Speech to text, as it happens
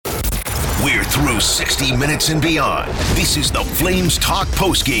We're through 60 minutes and beyond. This is the Flames Talk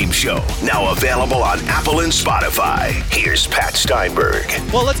Postgame Show, now available on Apple and Spotify. Here's Pat Steinberg.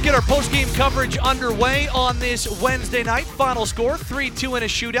 Well, let's get our postgame coverage underway on this Wednesday night. Final score, 3-2 in a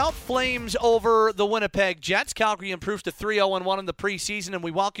shootout. Flames over the Winnipeg Jets. Calgary improves to 3-0-1 in the preseason, and we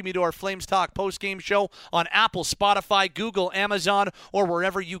welcome you to our Flames Talk postgame show on Apple, Spotify, Google, Amazon, or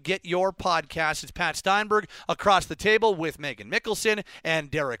wherever you get your podcasts. It's Pat Steinberg across the table with Megan Mickelson and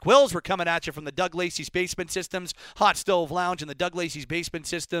Derek Wills. We're coming at you from the Doug Lacey's Basement Systems Hot Stove Lounge and the Doug Lacey's Basement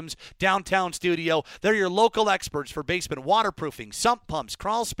Systems downtown studio. They're your local experts for basement waterproofing, sump pumps,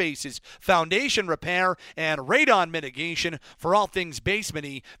 crawl spaces, foundation repair, and radon mitigation. For all things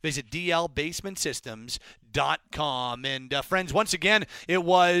basement-y, visit dlbasementsystems.com. And friends, once again, it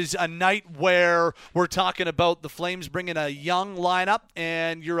was a night where we're talking about the Flames bringing a young lineup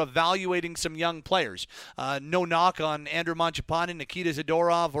and you're evaluating some young players. No knock on Andrew Mangiapane, Nikita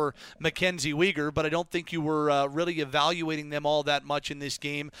Zadorov, or Mackenzie Weegar, but I don't think you were really evaluating them all that much in this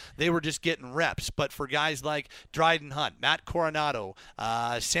game. They were just getting reps. But for guys like Dryden Hunt, Matt Coronado,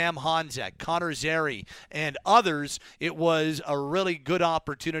 Sam Honzek, Connor Zary, and others, it was a really good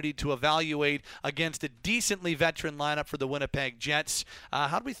opportunity to evaluate against a decently veteran lineup for the Winnipeg Jets.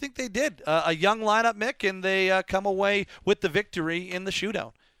 How do we think they did? A young lineup, Mick, and they come away with the victory in the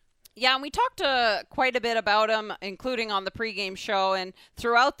shootout. Yeah, and we talked quite a bit about him, including on the pregame show and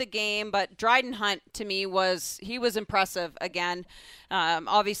throughout the game. But Dryden Hunt, to me, was impressive again.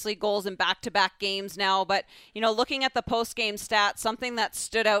 Obviously, goals in back-to-back games now. But, looking at the post-game stats, something that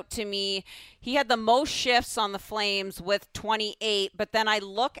stood out to me, he had the most shifts on the Flames with 28. But then I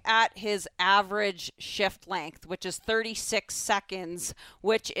look at his average shift length, which is 36 seconds,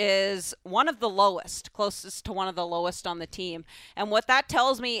 which is one of the lowest, closest to one of the lowest on the team. And what that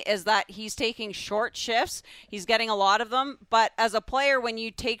tells me is that he's taking short shifts. He's getting a lot of them. But as a player, when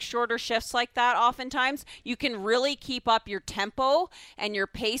you take shorter shifts like that, oftentimes, you can really keep up your tempo and your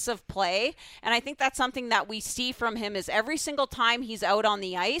pace of play. And I think that's something that we see from him is every single time he's out on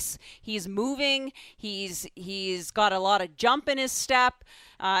the ice, he's moving, he's got a lot of jump in his step,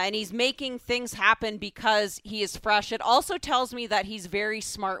 and he's making things happen because he is fresh. It also tells me that he's very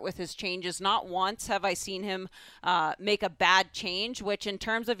smart with his changes. Not once have I seen him make a bad change, which in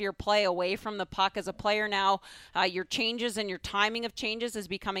terms of your play away from the puck as a player now, your changes and your timing of changes is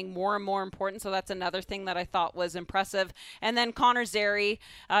becoming more and more important. So that's another thing that I thought was impressive. And then Connor Zary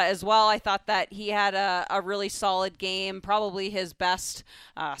as well. I thought that he had a really solid game, probably his best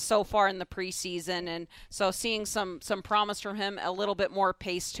so far in the preseason. And so seeing some promise from him, a little bit more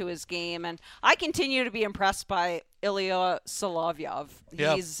pace to his game. And I continue to be impressed by Ilya Solovyov.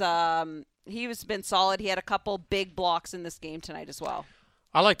 Yep. He's been solid. He had a couple big blocks in this game tonight as well.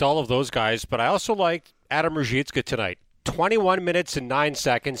 I liked all of those guys, but I also liked Adam Ruzicka tonight. 21 minutes and 9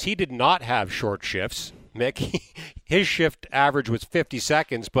 seconds. He did not have short shifts. Mick, his shift average was 50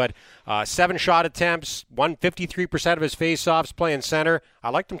 seconds, but 7 shot attempts, won 53% of his faceoffs, playing center.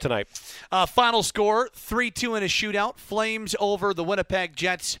 I liked him tonight. Final score, 3-2 in a shootout. Flames over the Winnipeg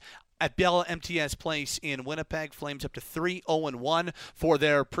Jets at Bell MTS Place in Winnipeg. Flames up to 3-0-1 for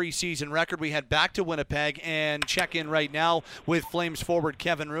their preseason record. We head back to Winnipeg and check in right now with Flames forward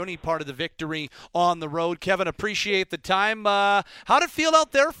Kevin Rooney, part of the victory on the road. Kevin, appreciate the time. How did it feel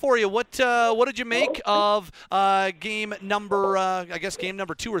out there for you? What did you make of game number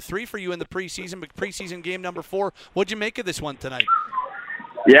 2 or 3 for you in the preseason, but preseason game number 4? What did you make of this one tonight?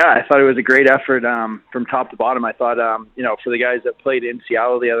 Yeah, I thought it was a great effort from top to bottom. I thought, for the guys that played in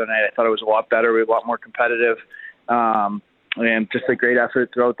Seattle the other night, I thought it was a lot better. We were a lot more competitive, and just a great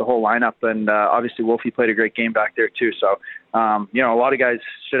effort throughout the whole lineup. And obviously, Wolfie played a great game back there too. So, a lot of guys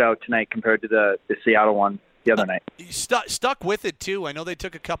stood out tonight compared to the Seattle one the other night. Stuck with it too. I know they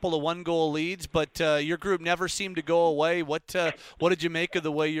took a couple of 1-goal leads, but your group never seemed to go away. What did you make of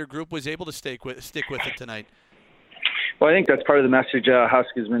the way your group was able to stick with it tonight? Well, I think that's part of the message Husk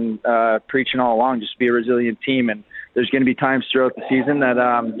has been preaching all along, just be a resilient team. And there's going to be times throughout the season that,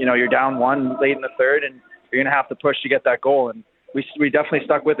 you're down 1 late in the third and you're going to have to push to get that goal. And we definitely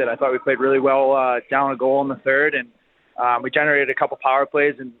stuck with it. I thought we played really well down a goal in the third, and we generated a couple power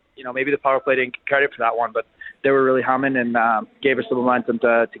plays. And, maybe the power play didn't get credit for that one, but they were really humming and gave us the momentum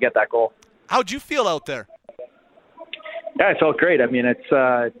to get that goal. How'd you feel out there? Yeah, I felt great. I mean, it's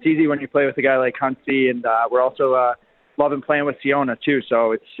easy when you play with a guy like Huntsy, and we're also loving playing with Siona too.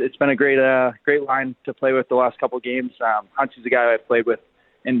 So it's been a great line to play with the last couple of games. Huntsy's a guy I've played with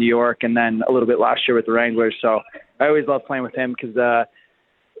in New York, and then a little bit last year with the Wranglers. So I always love playing with him because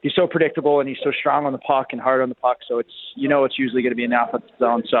he's so predictable and he's so strong on the puck and hard on the puck. So it's usually going to be in the offensive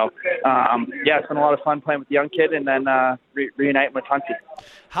zone. So it's been a lot of fun playing with the young kid and then reuniting with Hunty.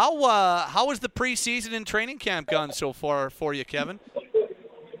 How has the preseason and training camp gone so far for you, Kevin?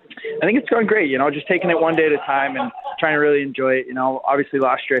 I think it's going great. Just taking it one day at a time and trying to really enjoy it. Obviously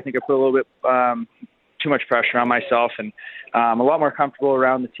last year I think I put a little bit too much pressure on myself, and a lot more comfortable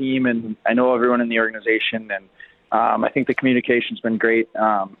around the team, and I know everyone in the organization, and I think the communication's been great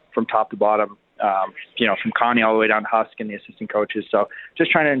from top to bottom, from Connie all the way down to Husk and the assistant coaches. So just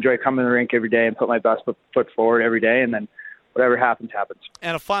trying to enjoy coming to the rink every day and put my best foot forward every day, and then whatever happens, happens.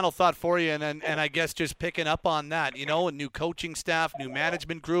 And a final thought for you, and I guess just picking up on that, a new coaching staff, new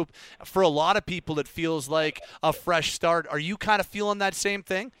management group. For a lot of people, it feels like a fresh start. Are you kind of feeling that same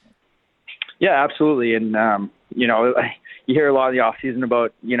thing? Yeah, absolutely. And, you hear a lot in the off season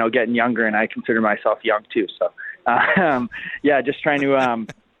about, getting younger, and I consider myself young too. So, just trying to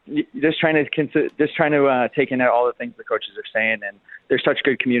take in all the things the coaches are saying, and they're such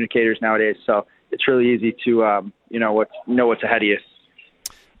good communicators nowadays. So it's really easy to, know what's ahead of you.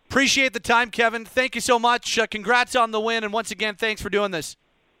 Appreciate the time, Kevin. Thank you so much. Congrats on the win. And once again, thanks for doing this.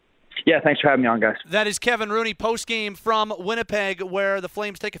 Yeah, thanks for having me on, guys. That is Kevin Rooney postgame from Winnipeg, where the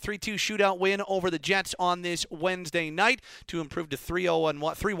Flames take a 3-2 shootout win over the Jets on this Wednesday night to improve to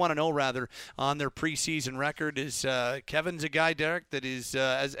 3-1-0 rather on their preseason record. Kevin's a guy, Derek, that is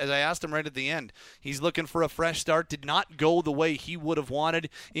as I asked him right at the end, he's looking for a fresh start. Did not go the way he would have wanted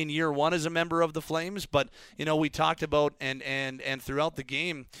in year one as a member of the Flames, but we talked about and throughout the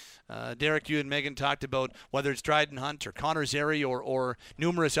game. Derek, you and Megan talked about whether it's Dryden Hunt or Connor Zary or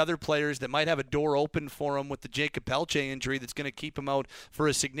numerous other players that might have a door open for him with the Jacob Pelche injury that's going to keep him out for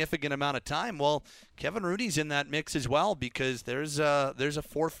a significant amount of time. Well, Kevin Rooney's in that mix as well because there's a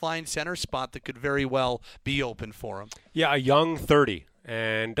fourth-line center spot that could very well be open for him. Yeah, a young 30.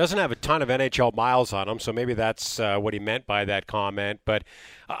 And doesn't have a ton of NHL miles on him, so maybe that's what he meant by that comment. But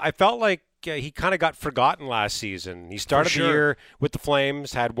I felt like he kind of got forgotten last season. He started the year with the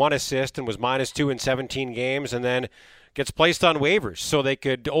Flames, had 1 assist, and was -2 in 17 games, and then gets placed on waivers so they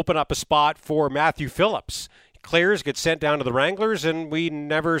could open up a spot for Matthew Phillips. Clears, gets sent down to the Wranglers, and we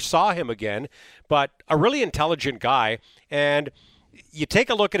never saw him again. But a really intelligent guy, and you take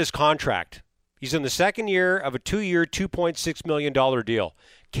a look at his contract. He's in the second year of a 2-year, $2.6 million deal.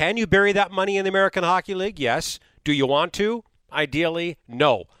 Can you bury that money in the American Hockey League? Yes. Do you want to? Ideally,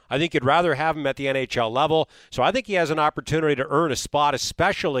 no. I think you'd rather have him at the NHL level. So I think he has an opportunity to earn a spot,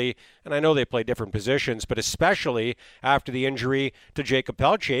 especially, and I know they play different positions, but especially after the injury to Jacob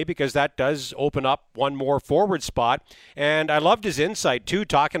Pelche, because that does open up one more forward spot. And I loved his insight, too,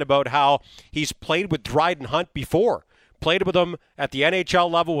 talking about how he's played with Dryden Hunt before. Played with them at the NHL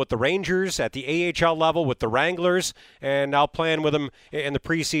level with the Rangers, at the AHL level with the Wranglers, and now playing with them in the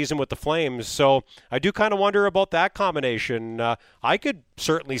preseason with the Flames. So I do kind of wonder about that combination. I could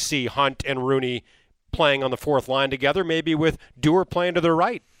certainly see Hunt and Rooney playing on the fourth line together, maybe with Dewar playing to their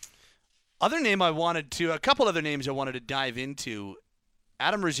right. A couple other names I wanted to dive into.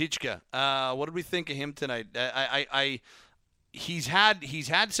 Adam Ruzicka. What did we think of him tonight? He's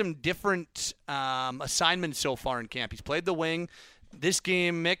had some different assignments so far in camp. He's played the wing. This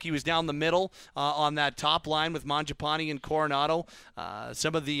game, Mick, he was down the middle on that top line with Mangiapane and Coronado.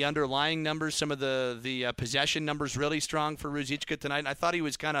 Some of the underlying numbers, some of the possession numbers really strong for Ruzicka tonight. And I thought he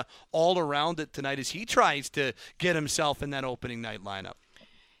was kind of all around it tonight as he tries to get himself in that opening night lineup.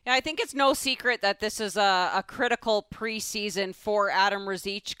 Yeah, I think it's no secret that this is a critical preseason for Adam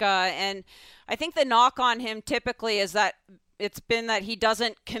Ruzicka. And I think the knock on him typically is that it's been that he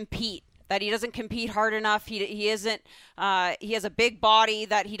doesn't compete, that he doesn't compete hard enough. He isn't. He has a big body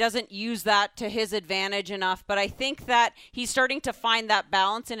that he doesn't use that to his advantage enough. But I think that he's starting to find that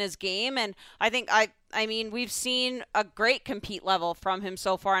balance in his game, and I mean, we've seen a great compete level from him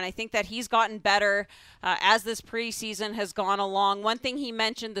so far, and I think that he's gotten better as this preseason has gone along. One thing he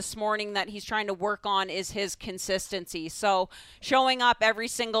mentioned this morning that he's trying to work on is his consistency. So showing up every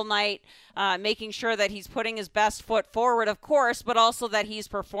single night, making sure that he's putting his best foot forward, of course, but also that he's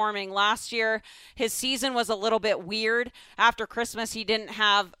performing. Last year, his season was a little bit weird. After Christmas, he didn't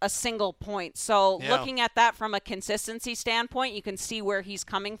have a single point. So looking at that from a consistency standpoint, you can see where he's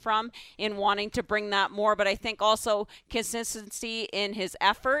coming from in wanting to bring that more. But I think also consistency in his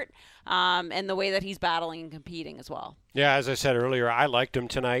effort and the way that he's battling and competing as well. Yeah, as I said earlier, I liked him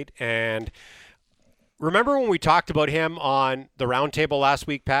tonight. And remember when we talked about him on the roundtable last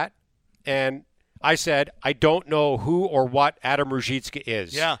week, Pat? And I said, I don't know who or what Adam Ruzicka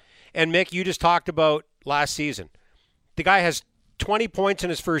is. Yeah. And Mick, you just talked about last season. The guy has 20 points in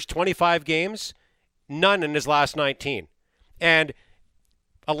his first 25 games, none in his last 19. And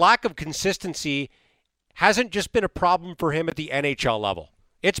a lack of consistency hasn't just been a problem for him at the NHL level.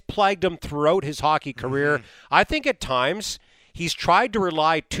 It's plagued him throughout his hockey career. Mm-hmm. I think at times he's tried to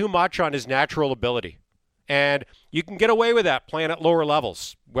rely too much on his natural ability. And you can get away with that playing at lower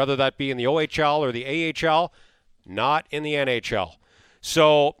levels, whether that be in the OHL or the AHL, not in the NHL.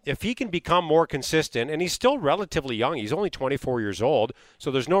 So if he can become more consistent, and he's still relatively young, he's only 24 years old, so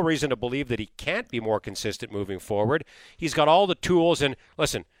there's no reason to believe that he can't be more consistent moving forward. He's got all the tools, and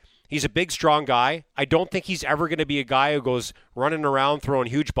listen, he's a big, strong guy. I don't think he's ever going to be a guy who goes running around throwing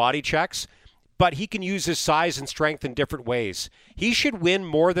huge body checks, but he can use his size and strength in different ways. He should win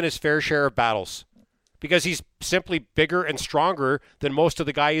more than his fair share of battles because he's simply bigger and stronger than most of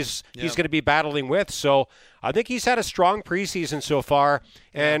the guys he's going to be battling with. So I think he's had a strong preseason so far.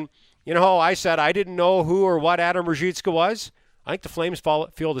 And, you know, I said I didn't know who or what Adam Ruzicka was. I think the Flames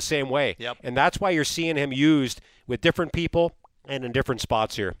feel the same way. Yep. And that's why you're seeing him used with different people and in different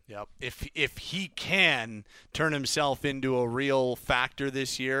spots here. Yep. If he can turn himself into a real factor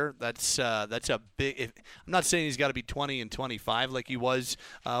this year, that's a big. I'm not saying he's got to be 20 and 25 like he was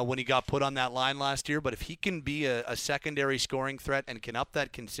when he got put on that line last year, but if he can be a secondary scoring threat and can up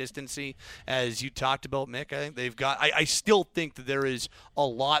that consistency, as you talked about, Mick, I think they've got. I still think that there is a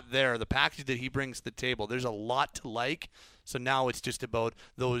lot there. The package that he brings to the table, there's a lot to like. So now it's just about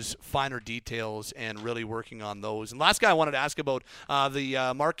those finer details and really working on those. And last guy I wanted to ask about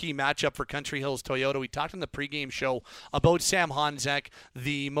the marquee matchup for Country Hills Toyota. We talked in the pregame show about Sam Honzek,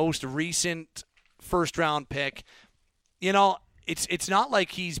 the most recent first-round pick. You know, it's not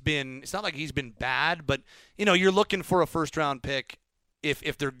like he's been bad, but you know, you're looking for a first-round pick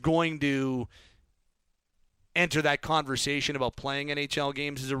if they're going to enter that conversation about playing NHL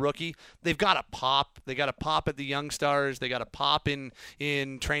games as a rookie. They've got to pop. They got to pop at the young stars. They got to pop in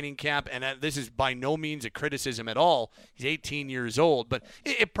training camp. And this is by no means a criticism at all. He's 18 years old, but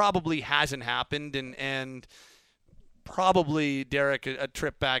it probably hasn't happened. And probably, Derek, a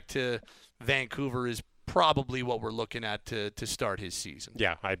trip back to Vancouver is probably what we're looking at to start his season.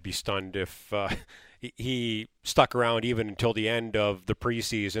 Yeah, I'd be stunned if he stuck around even until the end of the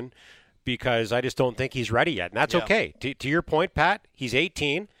preseason, because I just don't think he's ready yet. And that's okay. To your point, Pat, he's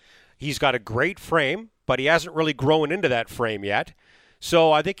 18. He's got a great frame, but he hasn't really grown into that frame yet.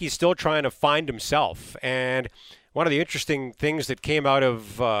 So I think he's still trying to find himself. And one of the interesting things that came out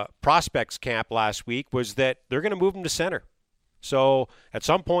of prospects camp last week was that they're going to move him to center. So at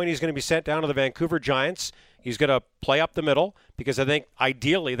some point he's going to be sent down to the Vancouver Giants. He's going to play up the middle because I think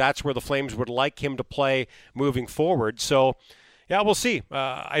ideally that's where the Flames would like him to play moving forward. So yeah, we'll see.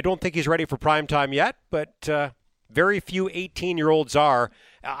 I don't think he's ready for prime time yet, but very few 18-year-olds are.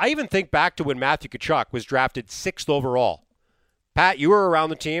 I even think back to when Matthew Tkachuk was drafted 6th overall. Pat, you were around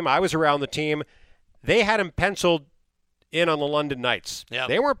the team. I was around the team. They had him penciled in on the London Knights. Yep.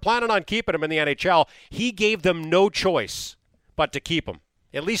 They weren't planning on keeping him in the NHL. He gave them no choice but to keep him,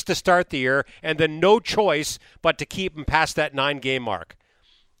 at least to start the year, and then no choice but to keep him past that 9-game mark.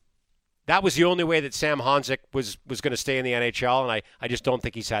 That was the only way that Sam Honzek was going to stay in the NHL, and I just don't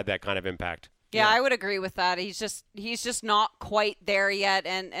think he's had that kind of impact. Yeah, I would agree with that. He's just not quite there yet,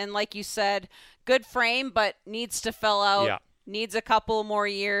 and like you said, good frame, but needs to fill out. Yeah. Needs a couple more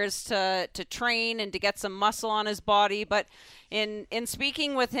years to train and to get some muscle on his body. But in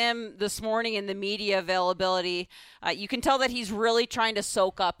speaking with him this morning in the media availability, you can tell that he's really trying to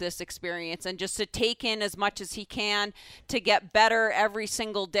soak up this experience and just to take in as much as he can to get better every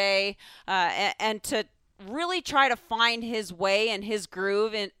single day and to really try to find his way and his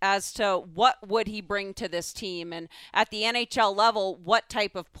groove as to what would he bring to this team, and at the NHL level, what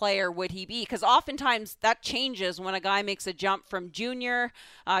type of player would he be? Because oftentimes that changes when a guy makes a jump from junior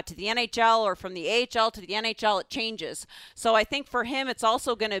to the NHL or from the AHL to the NHL. It changes. So I think for him, it's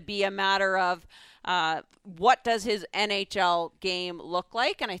also going to be a matter of what does his NHL game look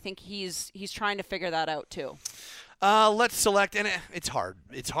like, and I think he's trying to figure that out too. Let's select, and it's hard.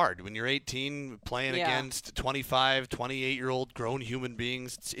 It's hard when you're 18 playing against 25, 28-year-old grown human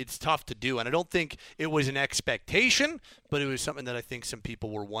beings. It's tough to do, and I don't think it was an expectation, but it was something that I think some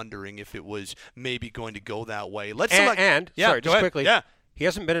people were wondering if it was maybe going to go that way. Let's select. Sorry, just quickly. Yeah. He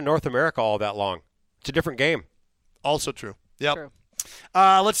hasn't been in North America all that long. It's a different game. Also true. Yep. True.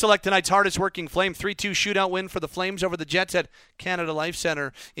 Let's select tonight's hardest working Flame. 3-2 shootout win for the Flames over the Jets at Canada Life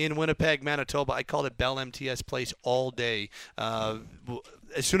Center in Winnipeg, Manitoba. I called it Bell MTS Place all day. As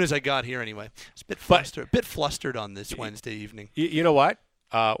soon as I got here, anyway. I was a bit flustered on this Wednesday evening. You know what?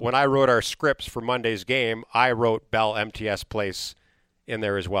 When I wrote our scripts for Monday's game, I wrote Bell MTS Place in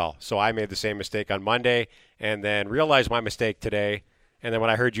there as well. So I made the same mistake on Monday and then realized my mistake today. And then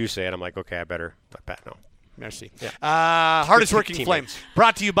when I heard you say it, I'm like, okay, I better let Pat know. Merci. Yeah. Hardest working Teammates. Flame.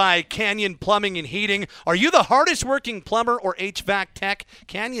 Brought to you by Canyon Plumbing and Heating. Are you the hardest working plumber or HVAC tech?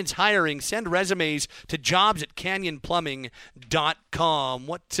 Canyon's hiring. Send resumes to jobs@canyonplumbing.com.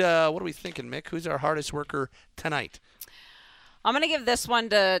 What are we thinking, Mick? Who's our hardest worker tonight? I'm going to give this one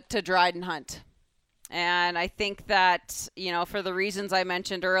to Dryden Hunt. And I think that, for the reasons I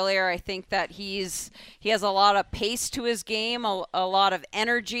mentioned earlier, I think that he has a lot of pace to his game, a lot of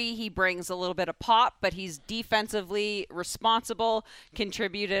energy. He brings a little bit of pop, but he's defensively responsible,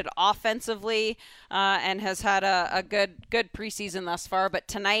 contributed offensively, and has had a good preseason thus far. But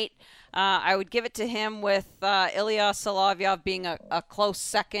tonight, I would give it to him with Ilya Solovyov being a close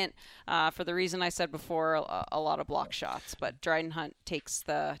second for the reason I said before, a lot of block shots. But Dryden Hunt takes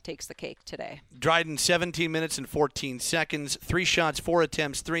the cake today. Dryden, 17 minutes and 14 seconds, 3 shots, 4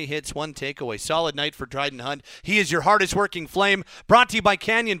 attempts, 3 hits, 1 takeaway. Solid night for Dryden Hunt. He is your hardest working Flame. Brought to you by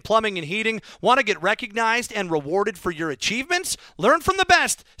Canyon Plumbing and Heating. Want to get recognized and rewarded for your achievements? Learn from the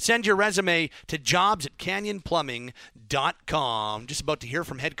best. Send your resume to jobs@canyonplumbing.com. Just about to hear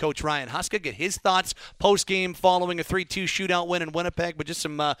from head coach Ryan Huska, get his thoughts post-game following a 3-2 shootout win in Winnipeg, but just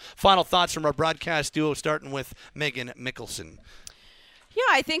some final thoughts from our broadcast duo, starting with Megan Mickelson. Yeah,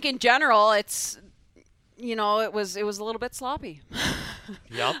 I think in general it's it was a little bit sloppy.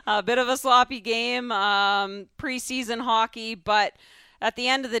 Yep. A bit of a sloppy game, preseason hockey, but at the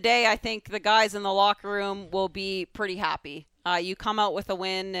end of the day, I think the guys in the locker room will be pretty happy. You come out with a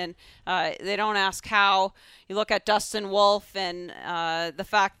win, and they don't ask how. You look at Dustin Wolf and the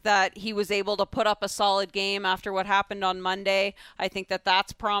fact that he was able to put up a solid game after what happened on Monday. I think that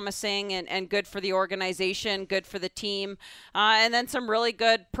that's promising and good for the organization, good for the team. And then some really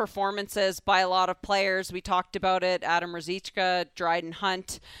good performances by a lot of players. We talked about it. Adam Ruzicka, Dryden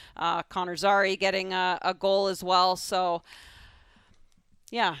Hunt, Connor Zary getting a goal as well. So,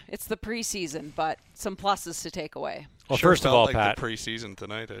 yeah, it's the preseason, but some pluses to take away. Well, Sure first of felt all, like Pat. the preseason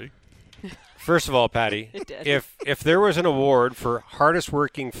tonight, eh? First of all, Patty, It did. if there was an award for hardest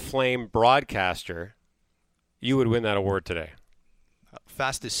working Flame broadcaster, you would win that award today.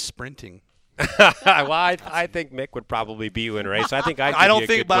 Fastest sprinting. Well, I think Mick would probably beat you in a race. I think I don't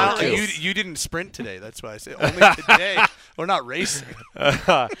think, but too. you didn't sprint today. That's why I said only today. We're not racing.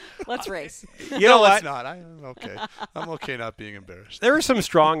 Let's race. You know what? It's not. I'm okay. I'm okay not being embarrassed. There were some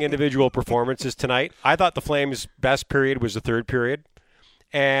strong individual performances tonight. I thought the Flames' best period was the third period.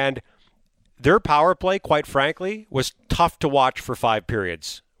 And their power play, quite frankly, was tough to watch for 5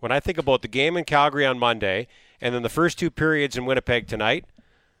 periods. When I think about the game in Calgary on Monday and then the first 2 periods in Winnipeg tonight,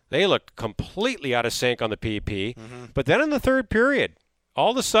 they looked completely out of sync on the PP. Mm-hmm. But then in the third period,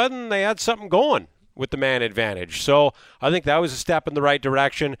 all of a sudden they had something going with the man advantage. So I think that was a step in the right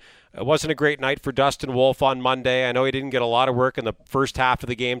direction. It wasn't a great night for Dustin Wolf on Monday. I know he didn't get a lot of work in the first half of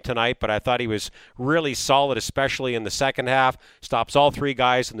the game tonight, but I thought he was really solid, especially in the second half. Stops all 3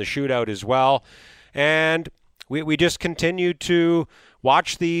 guys in the shootout as well. And we just continue to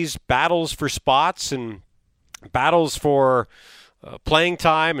watch these battles for spots and battles for playing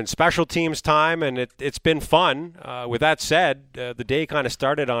time and special teams time, and it's been fun. With that said, the day kind of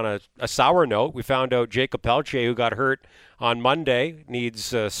started on a sour note. We found out Jacob Pelche, who got hurt on Monday,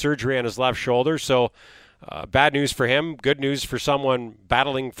 needs surgery on his left shoulder. So bad news for him, good news for someone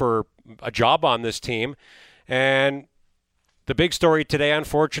battling for a job on this team. And the big story today,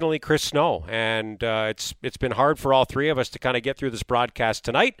 unfortunately, Chris Snow. And it's been hard for all 3 of us to kind of get through this broadcast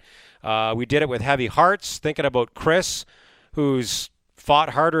tonight. We did it with heavy hearts, thinking about Chris, who's fought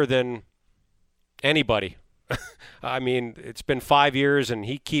harder than anybody. I mean, it's been 5 years, and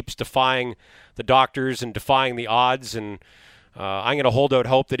he keeps defying the doctors and defying the odds, and I'm going to hold out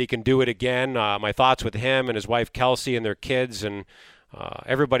hope that he can do it again. My thoughts with him and his wife, Kelsey, and their kids, and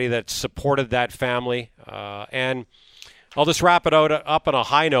everybody that supported that family. And I'll just wrap it up on a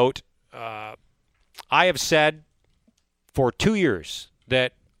high note. I have said for 2 years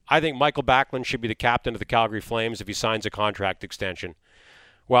that I think Michael Backlund should be the captain of the Calgary Flames if he signs a contract extension.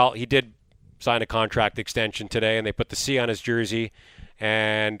 Well, he did sign a contract extension today, and they put the C on his jersey,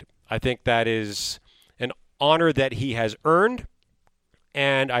 and I think that is an honor that he has earned,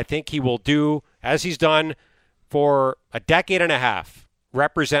 and I think he will do, as he's done for a decade and a half,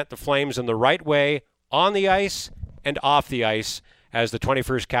 represent the Flames in the right way on the ice and off the ice as the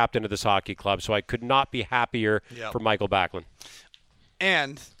 21st captain of this hockey club. So I could not be happier for Michael Backlund.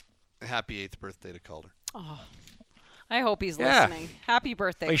 And happy 8th birthday to Calder. Oh, I hope he's listening. Happy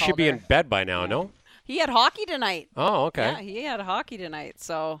birthday, Well, he Calder. should be in bed by now, no? He had hockey tonight. Oh, okay. Yeah, he had hockey tonight.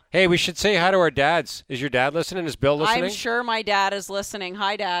 So Hey, we should say hi to our dads. Is your dad listening? Is Bill listening? I'm sure my dad is listening.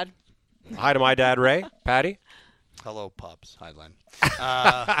 Hi, Dad. Hi to my dad, Ray. Patty? Hello, Pops. Highline.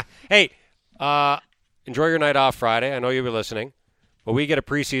 Hey, enjoy your night off Friday. I know you'll be listening. But we get a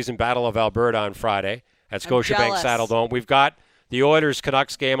preseason Battle of Alberta on Friday at Scotiabank Saddledome. We've got the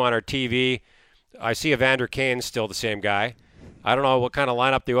Oilers-Canucks game on our TV. I see Evander Kane's still the same guy. I don't know what kind of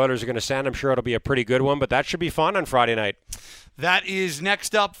lineup the Oilers are going to send. I'm sure it'll be a pretty good one, but that should be fun on Friday night. That is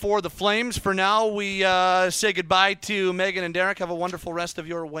next up for the Flames. For now, we say goodbye to Megan and Derek. Have a wonderful rest of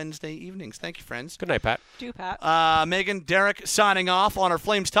your Wednesday evenings. Thank you, friends. Good night, Pat. Do, Pat. Megan, Derek signing off on our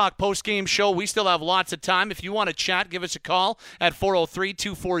Flames Talk postgame show. We still have lots of time. If you want to chat, give us a call at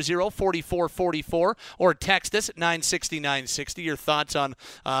 403-240-4444 or text us at 960-960. Your thoughts on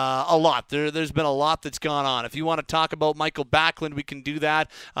a lot. There's been a lot that's gone on. If you want to talk about Michael Backlund, we can do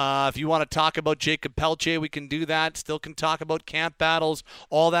that. If you want to talk about Jacob Pelche, we can do that. Still can talk about camp battles,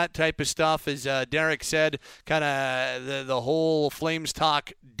 all that type of stuff. As Derek said, kind of the whole Flames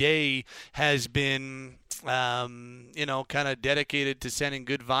Talk day has been kind of dedicated to sending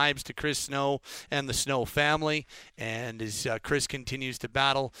good vibes to Chris Snow and the Snow family. And as Chris continues to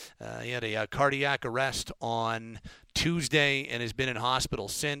battle, he had a cardiac arrest on Tuesday and has been in hospital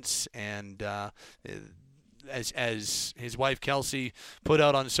since. And as his wife Kelsey put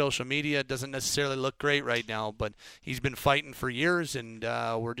out on social media, it doesn't necessarily look great right now, but he's been fighting for years, and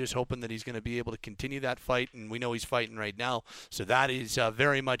we're just hoping that he's going to be able to continue that fight, and we know he's fighting right now, so that is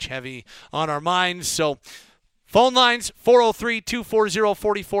very much heavy on our minds. So phone lines,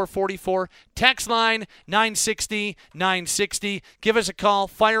 403-240-4444. Text line, 960-960. Give us a call.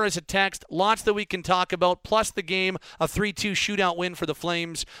 Fire us a text. Lots that we can talk about, plus the game, a 3-2 shootout win for the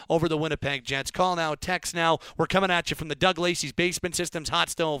Flames over the Winnipeg Jets. Call now, text now. We're coming at you from the Doug Lacey's Basement Systems Hot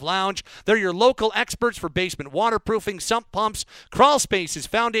Stove Lounge. They're your local experts for basement waterproofing, sump pumps, crawl spaces,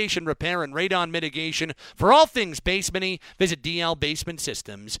 foundation repair, and radon mitigation. For all things basement-y, visit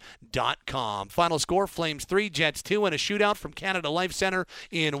dlbasementsystems.com. Final score, Flames 3, Jets 2 in a shootout from Canada Life Center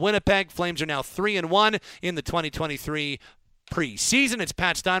in Winnipeg. Flames are now 3-1 in the 2023 preseason. It's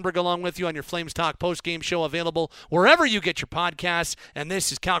Pat Steinberg along with you on your Flames Talk postgame show, available wherever you get your podcasts. And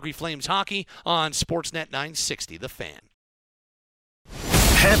this is Calgary Flames Hockey on Sportsnet 960, The Fan.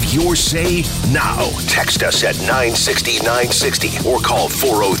 Have your say now. Text us at 960-960 or call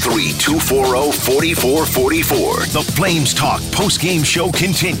 403-240-4444. The Flames Talk postgame show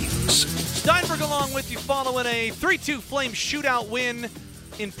continues. Steinberg along with you following a 3-2 Flames shootout win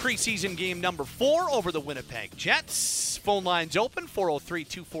in preseason game number 4 over the Winnipeg Jets. Phone lines open,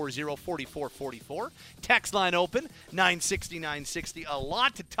 403-240-4444. Text line open, 960-960. A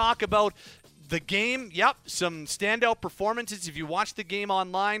lot to talk about. The game, yep, some standout performances. If you watch the game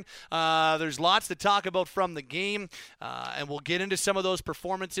online, there's lots to talk about from the game, and we'll get into some of those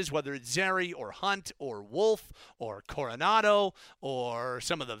performances, whether it's Zary or Hunt or Wolf or Coronado or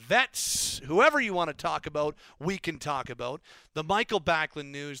some of the vets, whoever you want to talk about, we can talk about. The Michael Backlund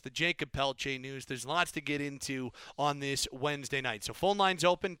news, the Jacob Pelche news, there's lots to get into on this Wednesday night. So phone lines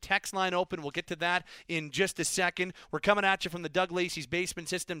open, text line open. We'll get to that in just a second. We're coming at you from the Doug Lacey's Basement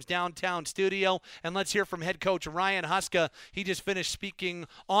Systems downtown studio. And let's hear from head coach Ryan Huska. He just finished speaking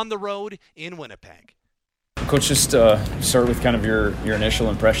on the road in Winnipeg. Coach, just start with kind of your initial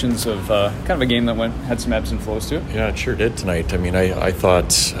impressions of kind of a game that had some ebbs and flows to it. Yeah, it sure did tonight. I mean, I thought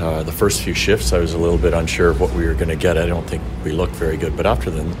the first few shifts I was a little bit unsure of what we were going to get. I don't think we looked very good. But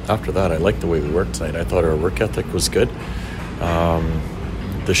after that, I liked the way we worked tonight. I thought our work ethic was good.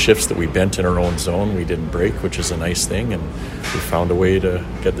 The shifts that we bent in our own zone, we didn't break, which is a nice thing, and we found a way to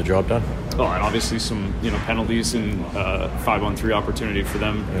get the job done. Oh, and obviously some penalties and 5-on-3 opportunity for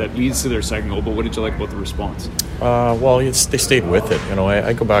them that leads to their second goal. But what did you like about the response? Well, they stayed with it.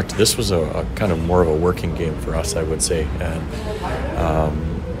 I go back to this was a kind of more of a working game for us, I would say, and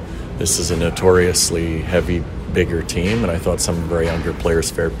this is a notoriously heavy, bigger team, and I thought some of our younger players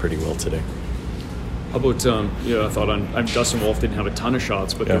fared pretty well today. How about, I thought Dustin Wolf didn't have a ton of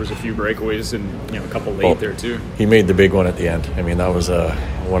shots, but there was a few breakaways and a couple late there too. He made the big one at the end. I mean, that was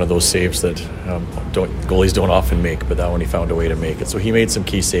one of those saves that goalies don't often make, but that one he found a way to make it. So he made some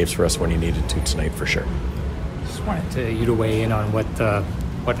key saves for us when he needed to tonight for sure. Just wanted you to weigh in on what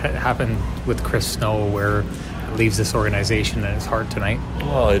happened with Chris Snow, where it leaves this organization and his heart tonight.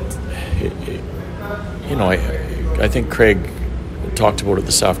 Well, I think Craig talked about it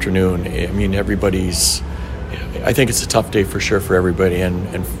this afternoon. I mean, I think it's a tough day for sure for everybody,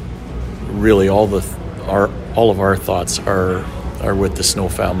 and really all of our thoughts are with the Snow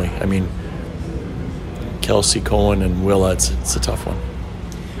family. I mean, Kelsey, Cohen, and Willa, it's a tough one.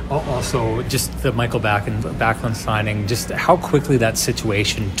 Also, just the Michael Backlund signing, just how quickly that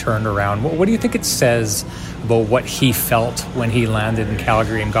situation turned around. What do you think it says about what he felt when he landed in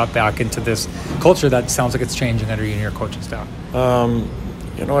Calgary and got back into this culture that sounds like it's changing under you and your coaching staff?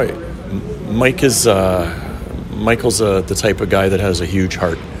 Michael's the type of guy that has a huge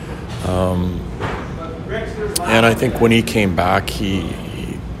heart, and I think when he came back, he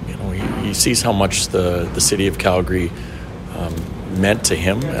sees how much the city of Calgary meant to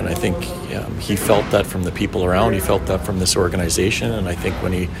him, and I think he felt that from the people around. He felt that from this organization, and I think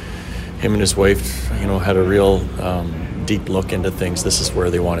when him and his wife, had a real deep look into things, this is where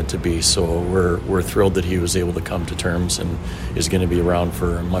they wanted to be. So we're thrilled that he was able to come to terms and is going to be around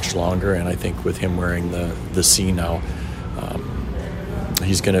for much longer. And I think with him wearing the C now,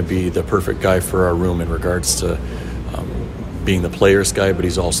 he's going to be the perfect guy for our room in regards to being the player's guy, but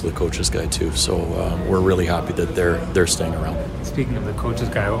he's also the coach's guy too. So we're really happy that they're staying around. Speaking of the coach's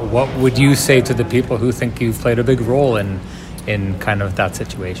guy, what would you say to the people who think you've played a big role in kind of that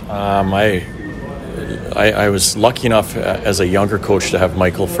situation? I was lucky enough as a younger coach to have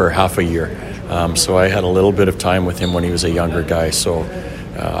Michael for half a year. So I had a little bit of time with him when he was a younger guy. So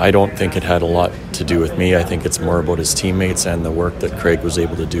I don't think it had a lot to do with me. I think it's more about his teammates and the work that Craig was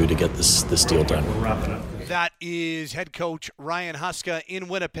able to do to get this deal done. We'll wrap it up. That is head coach Ryan Huska in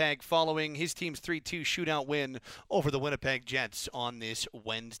Winnipeg following his team's 3-2 shootout win over the Winnipeg Jets on this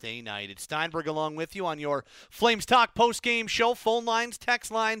Wednesday night. It's Steinberg along with you on your Flames Talk post-game show. Phone lines,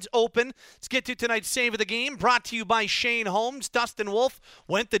 text lines open. Let's get to tonight's Save of the Game, brought to you by Shane Holmes. Dustin Wolf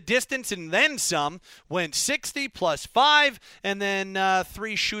went the distance and then some, went 60 plus 5, and then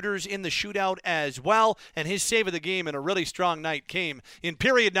 3 shooters in the shootout as well. And his Save of the Game in a really strong night came in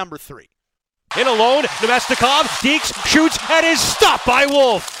period number 3. In alone, Nemestikov, Deeks, shoots, and is stopped by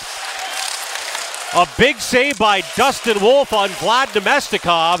Wolf. A big save by Dustin Wolf on Vlad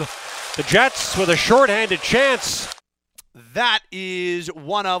Nemestikov. The Jets with a shorthanded chance. That is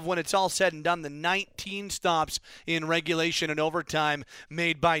one of, when it's all said and done, the 19 stops in regulation and overtime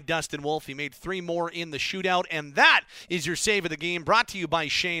made by Dustin Wolf. He made 3 more in the shootout, and that is your Save of the Game, brought to you by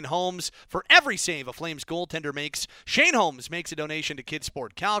Shane Holmes. For every save a Flames goaltender makes, Shane Holmes makes a donation to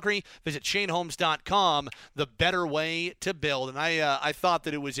Kidsport Calgary. Visit ShaneHolmes.com, the better way to build. And I thought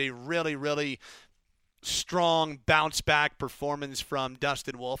that it was a really, really strong bounce-back performance from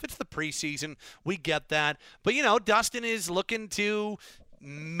Dustin Wolf. It's the preseason. We get that. But, Dustin is looking to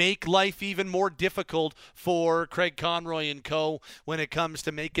make life even more difficult for Craig Conroy and co. when it comes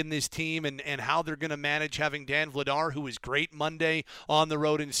to making this team and how they're going to manage having Dan Vladar, who was great Monday on the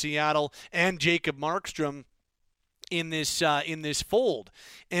road in Seattle, and Jacob Markstrom in this fold.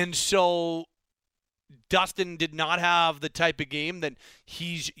 And so Dustin did not have the type of game that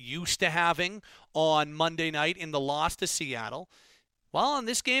he's used to having on Monday night in the loss to Seattle. Well, in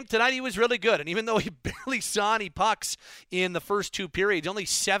this game tonight, he was really good. And even though he barely saw any pucks in the first 2 periods, only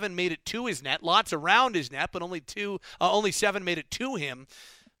 7 made it to his net. Lots around his net, but only 7 made it to him.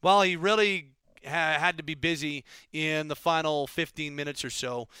 Well, he really had to be busy in the final 15 minutes or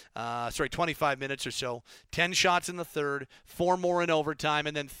so. 25 minutes or so. 10 shots in the third, 4 more in overtime,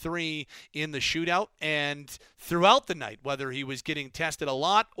 and then 3 in the shootout. And throughout the night, whether he was getting tested a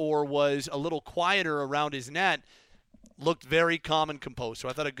lot or was a little quieter around his net, looked very calm and composed. So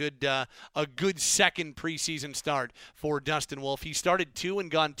I thought a good second preseason start for Dustin Wolf. He started 2 and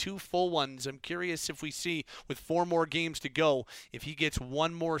gone 2 full ones. I'm curious if we see, with 4 more games to go, if he gets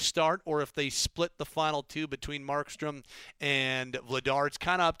 1 more start or if they split the final 2 between Markstrom and Vladar. It's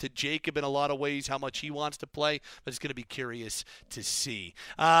kind of up to Jacob in a lot of ways how much he wants to play, but it's going to be curious to see.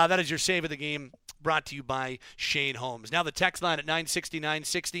 That is your Save of the Game, brought to you by Shane Holmes. Now the text line at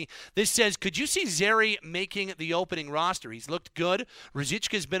 960-960. This says, could you see Zary making the opening roster? He's looked good.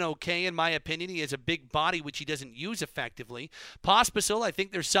 Ruzicka's been okay, in my opinion. He has a big body, which he doesn't use effectively. Pospisil, I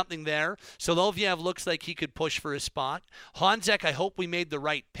think there's something there. Soloviev looks like he could push for a spot. Honzek, I hope we made the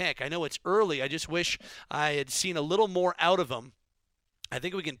right pick. I know it's early. I just wish I had seen a little more out of him. I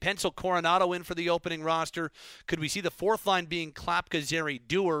think we can pencil Coronado in for the opening roster. Could we see the 4th line being Klapka, Zary,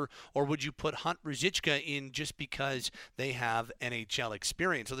 Dewar, or would you put Hunt, Ruzicka in just because they have NHL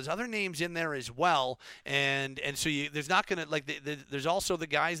experience? So there's other names in there as well, and so there's not going to there's also the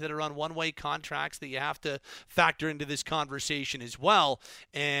guys that are on one-way contracts that you have to factor into this conversation as well,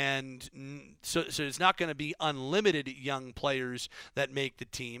 and so it's not going to be unlimited young players that make the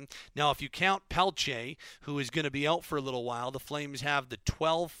team. Now, if you count Pelche, who is going to be out for a little while, the Flames have the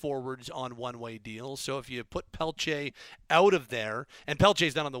 12 forwards on one-way deals. So if you put Pelche out of there, and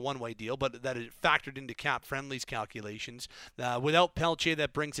Pelche's not on the one-way deal, but that is factored into Cap Friendly's calculations. Without Pelche,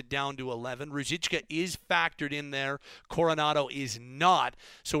 that brings it down to 11. Ruzicka is factored in there. Coronado is not.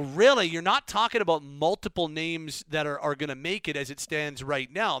 So really, you're not talking about multiple names that are going to make it as it stands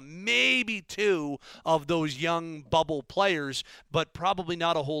right now. Maybe 2 of those young bubble players, but probably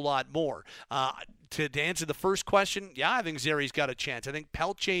not a whole lot more. to answer the first question, yeah, I think Zari's got a chance. I think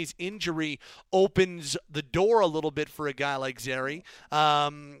Pelche's injury opens the door a little bit for a guy like Zary.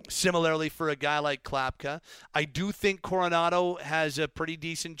 Similarly for a guy like Klapka. I do think Coronado has a pretty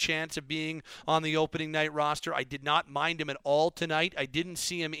decent chance of being on the opening night roster. I did not mind him at all tonight. I didn't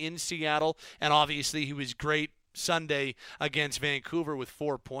see him in Seattle, and obviously he was great Sunday against Vancouver with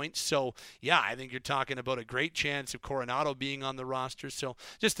 4 points. So, yeah, I think you're talking about a great chance of Coronado being on the roster. So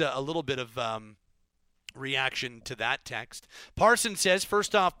just a little bit of reaction to that text. Parson says,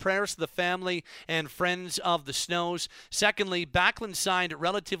 first off, prayers to the family and friends of the Snows. Secondly, Backlund signed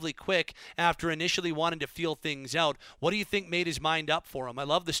relatively quick after initially wanting to feel things out. What do you think made his mind up for him? I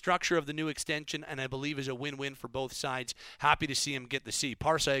love the structure of the new extension, and I believe is a win-win for both sides. Happy to see him get the C.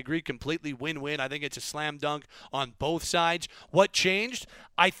 Parson, I agree completely, win-win. I think it's a slam dunk on both sides. What changed?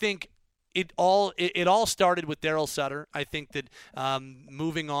 I think It all started with Daryl Sutter. I think that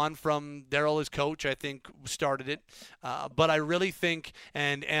moving on from Daryl as coach, I think started it. But I really think,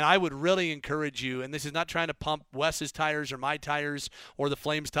 and I would really encourage you, and this is not trying to pump Wes's tires or my tires or the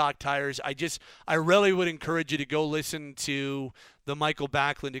Flames Talk tires. I really would encourage you to go listen to the Michael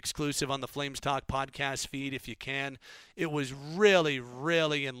Backlund exclusive on the Flames Talk podcast feed if you can. It was really,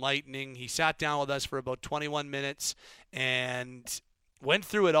 really enlightening. He sat down with us for about 21 minutes and went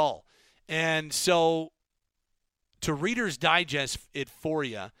through it all. And so to Reader's Digest it for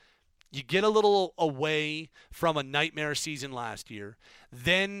you, you get a little away from a nightmare season last year.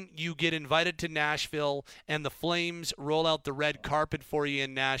 Then you get invited to Nashville, and the Flames roll out the red carpet for you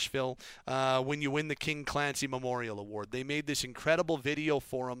in Nashville when you win the King Clancy Memorial Award. They made this incredible video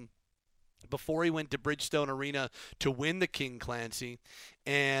for him before he went to Bridgestone Arena to win the King Clancy,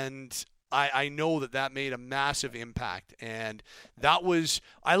 and I know that made a massive impact. And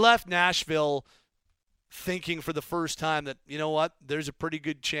I left Nashville thinking for the first time that, you know what, there's a pretty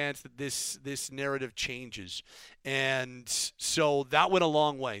good chance that this narrative changes. And so that went a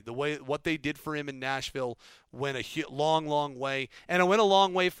long way. What they did for him in Nashville went a long, long way. And it went a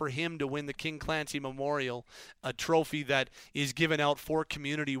long way for him to win the King Clancy Memorial, a trophy that is given out for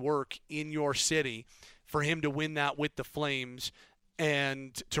community work in your city, for him to win that with the Flames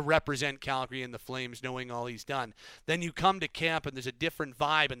and to represent Calgary and the Flames, knowing all he's done. Then you come to camp and there's a different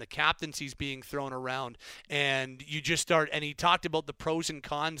vibe, and the captaincy's being thrown around, and you just start, and he talked about the pros and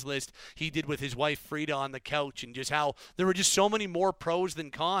cons list he did with his wife Frida on the couch, and just how there were just so many more pros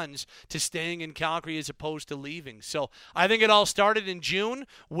than cons to staying in Calgary as opposed to leaving. So I think it all started in June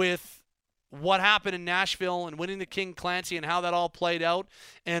with what happened in Nashville and winning the King Clancy and how that all played out,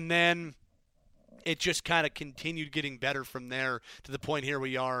 and then it just kind of continued getting better from there to the point here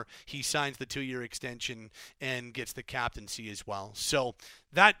we are. He signs the 2-year extension and gets the captaincy as well. So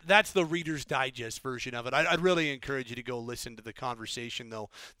that's the Reader's Digest version of it. I'd really encourage you to go listen to the conversation, though,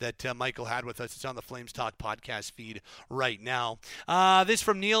 that Michael had with us. It's on the Flames Talk podcast feed right now. This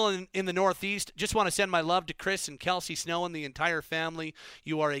from Neil in the Northeast. Just want to send my love to Chris and Kelsey Snow and the entire family.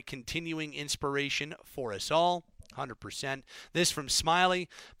 You are a continuing inspiration for us all. 100%. This from Smiley.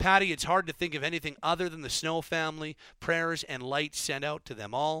 Patty, it's hard to think of anything other than the Snow family. Prayers and light sent out to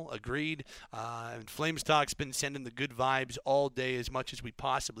them all. Agreed. And Flames Talk's been sending the good vibes all day as much as we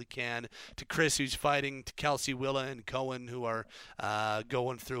possibly can to Chris, who's fighting, to Kelsey, Willa, and Cohen, who are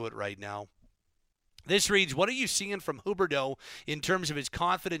going through it right now. This reads, what are you seeing from Huberdeau in terms of his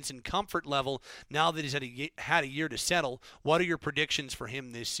confidence and comfort level now that he's had a year to settle? What are your predictions for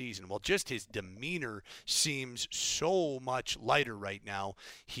him this season? Well, just his demeanor seems so much lighter right now.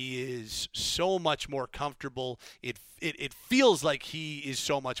 He is so much more comfortable. It feels like he is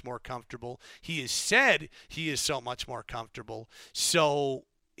so much more comfortable. He has said he is so much more comfortable. So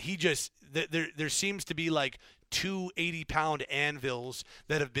he just, there seems to be like 2 80-pound anvils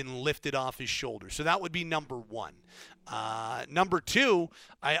that have been lifted off his shoulders. So that would be number one. Number two,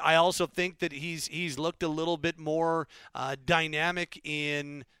 I also think that he's looked a little bit more dynamic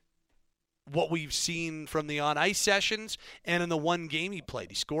in what we've seen from the on-ice sessions and in the one game he played.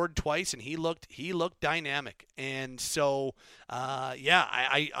 He scored twice, and he looked dynamic. And so,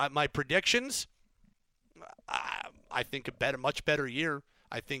 my predictions, I think much better year.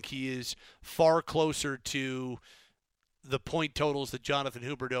 I think he is far closer to the point totals that Jonathan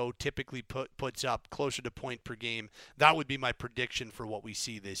Huberdeau typically puts up, closer to point per game. That would be my prediction for what we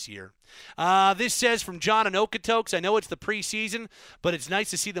see this year. This says from John and Okotoks, I know it's the preseason, but it's nice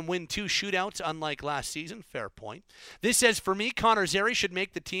to see them win 2 shootouts, unlike last season. Fair point. This says, for me, Connor Zary should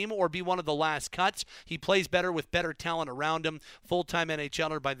make the team or be one of the last cuts. He plays better with better talent around him. Full-time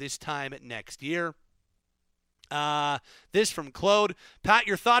NHLer by this time next year. This from Claude. Pat,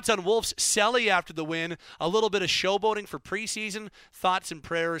 your thoughts on Wolf's Selly after the win? A little bit of showboating for preseason. Thoughts and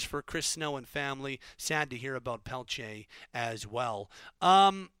prayers for Chris Snow and family. Sad to hear about Pelche as well.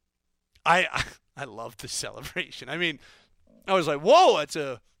 I love the celebration. I mean, I was like, whoa, that's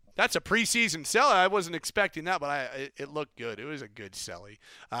a preseason Selly. I wasn't expecting that, but it looked good. It was a good Selly.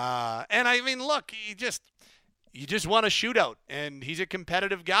 And I mean, look, you just want a shootout, and he's a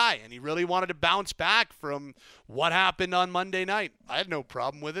competitive guy, and he really wanted to bounce back from what happened on Monday night. I had no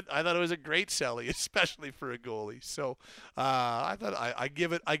problem with it. I thought it was a great Selly, especially for a goalie. So I thought I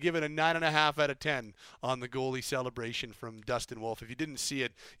give it a 9.5 out of 10 on the goalie celebration from Dustin Wolf. If you didn't see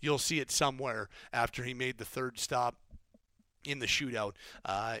it, you'll see it somewhere after he made the third stop in the shootout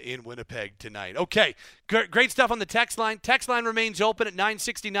in Winnipeg tonight. Okay, great stuff on the text line. Text line remains open at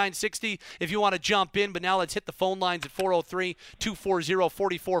 960-960 if you want to jump in, but now let's hit the phone lines at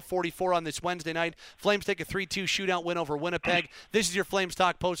 403-240-4444 on this Wednesday night. Flames take a 3-2 shootout win over Winnipeg. This is your Flames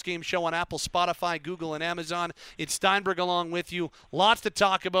Talk postgame show on Apple, Spotify, Google, and Amazon. It's Steinberg along with you. Lots to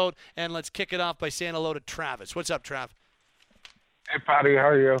talk about, and let's kick it off by saying hello to Travis. What's up, Trav? Hey, Patty, how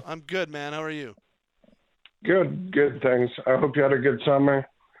are you? I'm good, man. How are you? Good, thanks. I hope you had a good summer.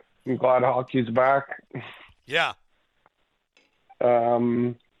 I'm glad hockey's back. Yeah.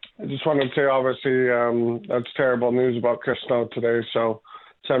 I just wanted to say, obviously, that's terrible news about Chris Snow today, so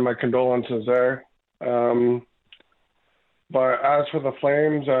send my condolences there. But as for the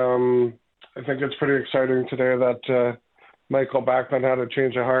Flames, I think it's pretty exciting today that Michael Backlund had a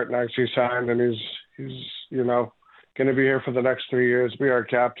change of heart and actually signed, and he's going to be here for the next 3 years, be our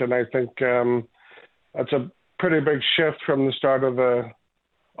captain. I think that's a pretty big shift from the start of the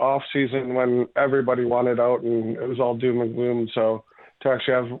off season when everybody wanted out and it was all doom and gloom. So to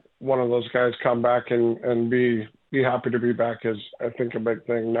actually have one of those guys come back and be happy to be back is, I think, a big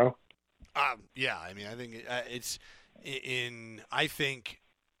thing. No. Yeah. I mean, I think it's I think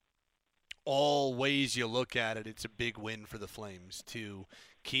all ways you look at it, it's a big win for the Flames to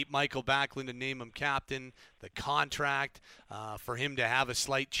keep Michael Backlund and name him captain, the contract, for him to have a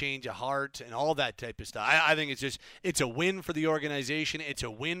slight change of heart and all that type of stuff. I think it's a win for the organization. It's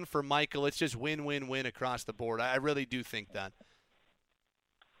a win for Michael. It's just win across the board. I really do think that.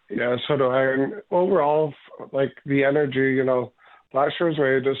 Yeah, so do I. And overall, like the energy, last year was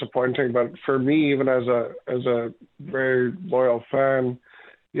very disappointing, but for me, even as a very loyal fan,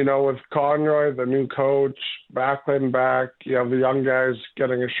 with Conroy, the new coach, Backlund back, you have the young guys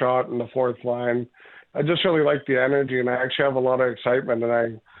getting a shot in the fourth line. I just really like the energy, and I actually have a lot of excitement.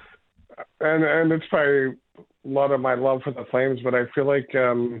 And it's probably a lot of my love for the Flames, but I feel like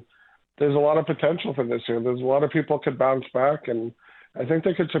there's a lot of potential for this year. There's a lot of people could bounce back, and I think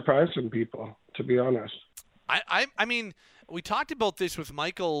they could surprise some people, to be honest. I mean, we talked about this with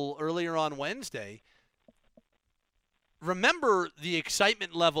Michael earlier on Wednesday. Remember the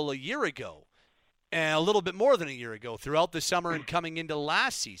excitement level a year ago, and a little bit more than a year ago, throughout the summer and coming into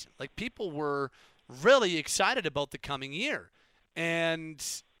last season. Like, people were really excited about the coming year. And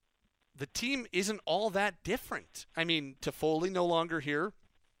the team isn't all that different. I mean, Toffoli no longer here.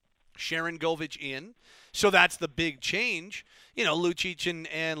 Sharon Govich in. So that's the big change. Lucic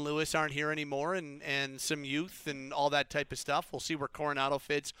and Lewis aren't here anymore, and some youth and all that type of stuff. We'll see where Coronado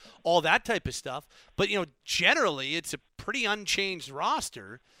fits, all that type of stuff. But, generally it's a pretty unchanged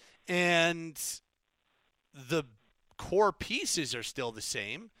roster, and the core pieces are still the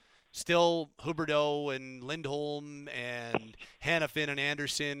same. Still Huberdeau and Lindholm and Hannafin and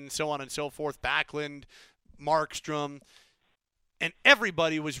Anderson, so on and so forth, Backlund, Markstrom. And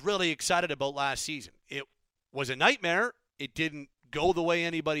everybody was really excited about last season. It was a nightmare. It didn't go the way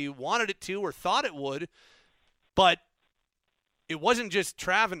anybody wanted it to or thought it would. But it wasn't just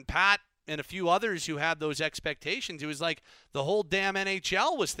Trav and Pat and a few others who had those expectations. It was like the whole damn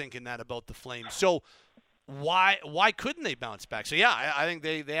NHL was thinking that about the Flames. So why couldn't they bounce back? So, yeah, I think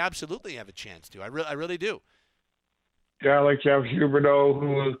they absolutely have a chance to. I really do. Yeah, like you have Huberdeau,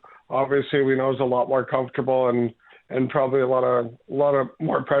 who obviously we know is a lot more comfortable and probably a lot of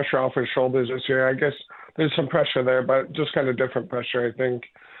more pressure off his shoulders this year. I guess there's some pressure there, but just kind of different pressure, I think.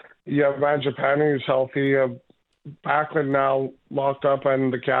 You have Mangiapane, who's healthy. You have Backlund now locked up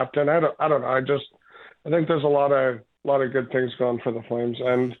and the captain. I don't know. I think there's a lot of good things going for the Flames.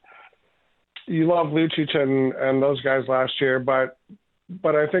 And you love Lucic and those guys last year, but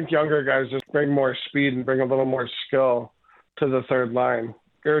I think younger guys just bring more speed and bring a little more skill to the third line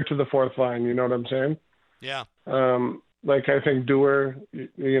or to the fourth line. You know what I'm saying? Yeah. I think Dewar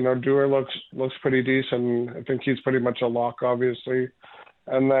looks pretty decent. I think he's pretty much a lock, obviously.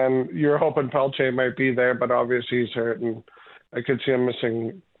 And then you're hoping Pelche might be there, but obviously he's hurt, and I could see him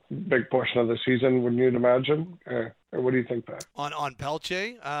missing big portion of the season, wouldn't you imagine? Or what do you think, Pat? On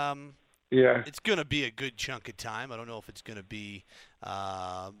Pelche, Yeah. it's going to be a good chunk of time. I don't know if it's going to be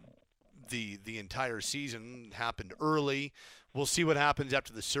the entire season. Happened early. We'll see what happens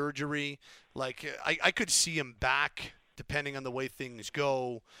after the surgery. Like I could see him back depending on the way things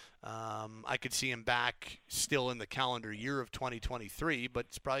go. I could see him back still in the calendar year of 2023, but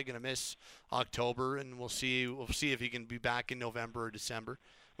it's probably going to miss October, and we'll see. We'll see if he can be back in November or December,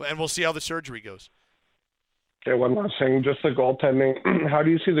 and we'll see how the surgery goes. Okay, one last thing, just the goaltending. How do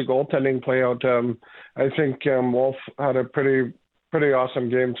you see the goaltending play out? I think Wolf had a pretty awesome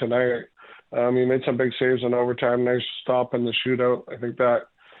game tonight. He made some big saves in overtime, nice stop in the shootout. I think that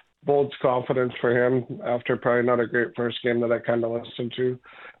bodes confidence for him after probably not a great first game that I kind of listened to.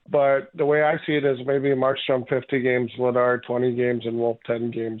 But the way I see it is maybe Markstrom 50 games, Vladar 20 games, and Wolf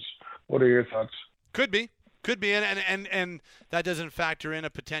 10 games. What are your thoughts? Could be, and that doesn't factor in a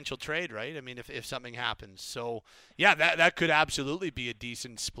potential trade, right? I mean, if something happens. So, yeah, that could absolutely be a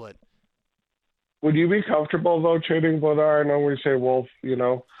decent split. Would you be comfortable, though, trading Vladar? I know we say Wolf,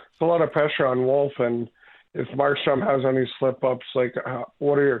 it's a lot of pressure on Wolf, and if Markstrom has any slip-ups,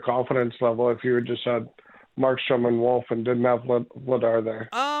 what are your confidence level if you just had Markstrom and Wolf and didn't have Vladar there?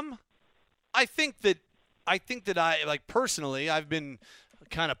 I think that I personally, I've been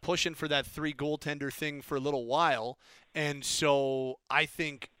kind of pushing for that 3 goaltender thing for a little while, and so I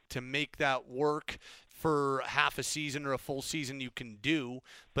think to make that work for half a season or a full season you can do,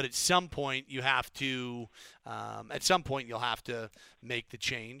 but at some point you have to you'll have to make the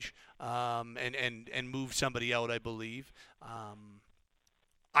change and move somebody out, I believe.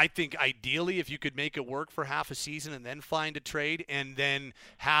 I think ideally if you could make it work for half a season and then find a trade and then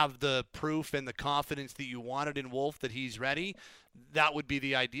have the proof and the confidence that you wanted in Wolf that he's ready, that would be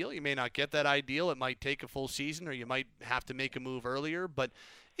the ideal. You may not get that ideal. It might take a full season, or you might have to make a move earlier, but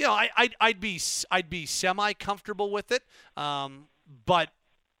I'd be semi comfortable with it, but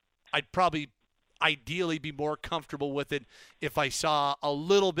I'd probably ideally be more comfortable with it if I saw a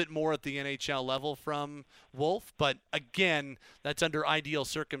little bit more at the NHL level from Wolf. But again, that's under ideal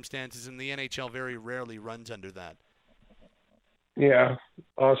circumstances, and the NHL very rarely runs under that. Yeah,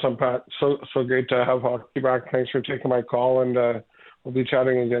 awesome, Pat. So great to have hockey back. Thanks for taking my call, and we'll be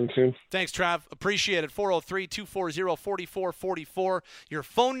chatting again soon. Thanks, Trav. Appreciate it. 403-240-4444. Your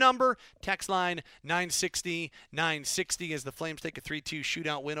phone number, text line 960-960 as the Flames take a 3-2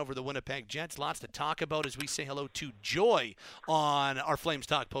 shootout win over the Winnipeg Jets. Lots to talk about as we say hello to Joy on our Flames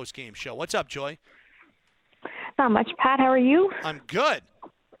Talk postgame show. What's up, Joy? Not much, Pat. How are you? I'm good.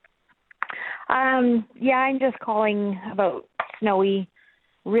 Yeah, I'm just calling about Snowy.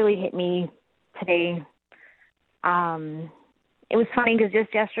 Really hit me today. It was funny because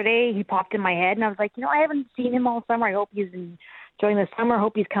just yesterday he popped in my head, and I was like, I haven't seen him all summer. I hope he's enjoying the summer. I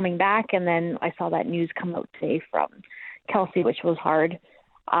hope he's coming back. And then I saw that news come out today from Kelsey, which was hard.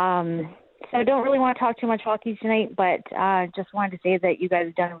 So I don't really want to talk too much hockey tonight, but just wanted to say that you guys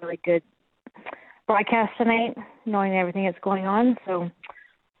have done a really good broadcast tonight, knowing everything that's going on. So,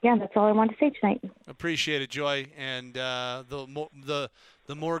 yeah, that's all I wanted to say tonight. Appreciate it, Joy. And the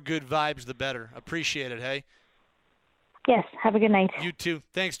more good vibes, the better. Appreciate it, hey? Yes, have a good night. You too.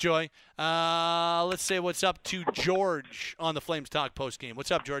 Thanks, Joy. Let's say what's up to George on the Flames Talk postgame. What's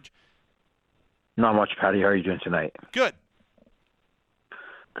up, George? Not much, Patty. How are you doing tonight? Good.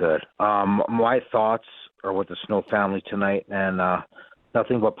 Good. My thoughts are with the Snow family tonight, and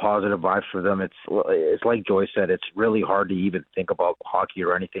nothing but positive vibes for them. It's like Joy said, it's really hard to even think about hockey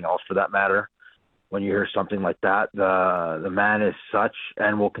or anything else for that matter when you hear something like that. The man is such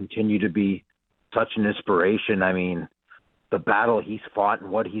and will continue to be such an inspiration. I mean, the battle he's fought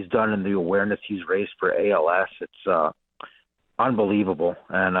and what he's done and the awareness he's raised for ALS, it's unbelievable.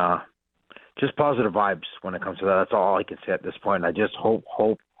 And just positive vibes when it comes to that. That's all I can say at this point. I just hope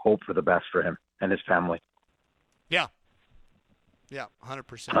for the best for him and his family. Yeah. Yeah,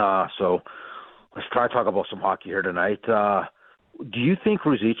 100%. So let's try to talk about some hockey here tonight. Do you think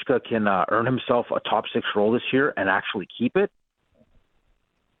Ruzicka can earn himself a top 6 role this year and actually keep it?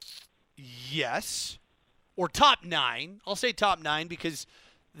 Yes. Or top 9. I'll say top 9 because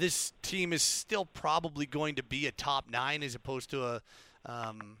this team is still probably going to be a top 9 as opposed to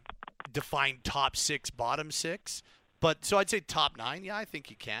a defined top 6, bottom 6. But so I'd say top 9. Yeah, I think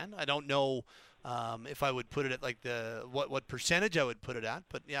he can. I don't know if I would put it at like what percentage I would put it at,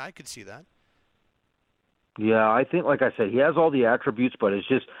 but yeah, I could see that. Yeah, I think, like I said, he has all the attributes, but it's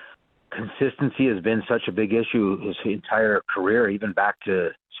just consistency has been such a big issue his entire career, even back to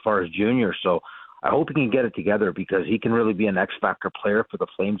as far as junior. So I hope he can get it together because he can really be an X-factor player for the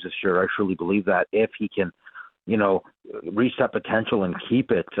Flames this year. I truly believe that if he can reach that potential and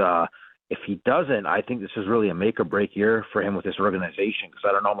keep it. If he doesn't, I think this is really a make or break year for him with this organization, because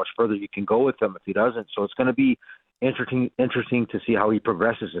I don't know how much further you can go with him if he doesn't. So it's going to be interesting to see how he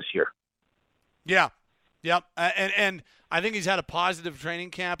progresses this year. Yeah. Yep. And I think he's had a positive training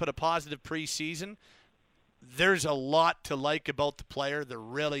camp and a positive preseason. There's a lot to like about the player. There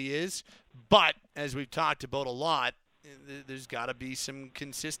really is. But as we've talked about a lot, there's got to be some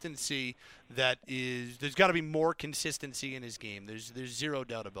consistency. There's got to be more consistency in his game. There's zero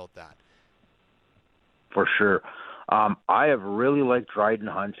doubt about that. For sure. I have really liked Dryden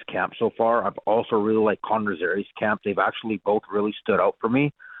Hunt's camp so far. I've also really liked Connor Zeri's camp. They've actually both really stood out for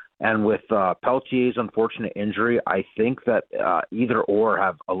me. And with Peltier's unfortunate injury, I think that either or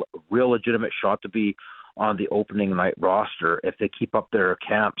have a real legitimate shot to be on the opening night roster if they keep up their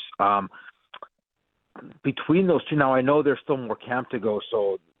camps. Between those two, now I know there's still more camp to go,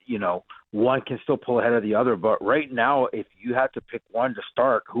 so one can still pull ahead of the other. But right now, if you had to pick one to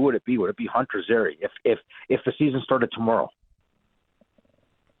start, who would it be? Would it be Hunt or Zeri? If the season started tomorrow,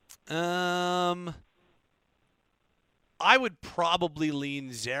 I would probably lean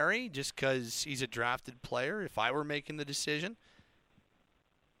Zeri just because he's a drafted player. If I were making the decision,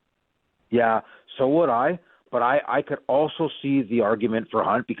 yeah, so would I. But I could also see the argument for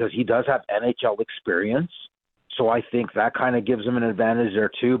Hunt because he does have NHL experience. So I think that kind of gives him an advantage there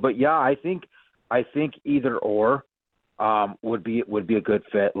too. But yeah, I think either or would be a good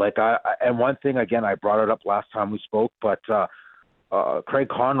fit. And one thing again, I brought it up last time we spoke, but Craig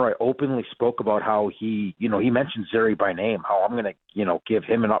Conroy openly spoke about how he mentioned Zeri by name, how I'm going to give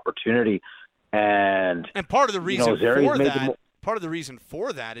him an opportunity. And part of the reason part of the reason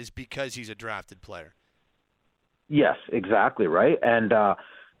for that is because he's a drafted player. Yes, exactly right, and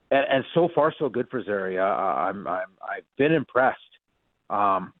so far so good for Zeri. I've been impressed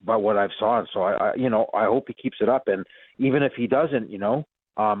by what I've saw, and so I hope he keeps it up. And even if he doesn't,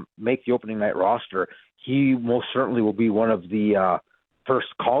 make the opening night roster, he most certainly will be one of the first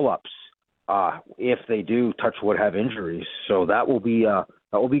call-ups if they do, touch wood, have injuries. So that will be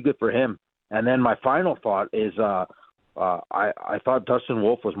good for him. And then my final thought is. I thought Dustin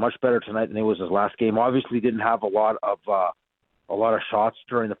Wolf was much better tonight than he was his last game. Obviously, didn't have a lot of shots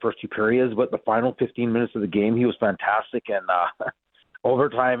during the first two periods, but the final 15 minutes of the game, he was fantastic. And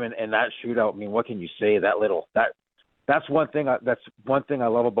overtime and that shootout. I mean, what can you say? That's one thing. That's one thing I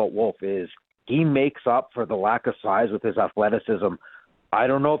love about Wolf is he makes up for the lack of size with his athleticism. I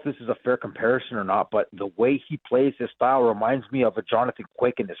don't know if this is a fair comparison or not, but the way he plays his style reminds me of a Jonathan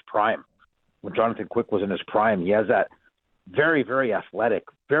Quick in his prime. When Jonathan Quick was in his prime, he has that very, very athletic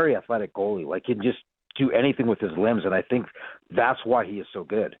goalie. Like, he can just do anything with his limbs, and I think that's why he is so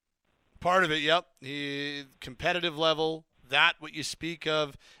good. Part of it, yep. Competitive level, what you speak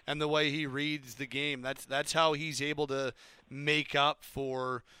of, and the way he reads the game. That's how he's able to make up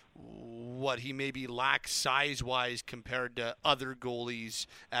for what he maybe lacks size-wise compared to other goalies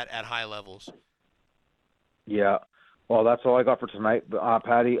at high levels. Yeah. Well, that's all I got for tonight,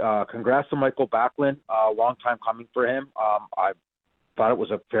 Patty. Congrats to Michael Backlund. Long time coming for him. I thought it was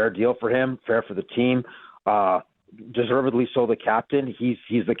a fair deal for him, fair for the team. Deservedly so, the captain.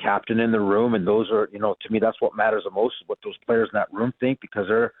 He's the captain in the room, and those are, to me, that's what matters the most, what those players in that room think, because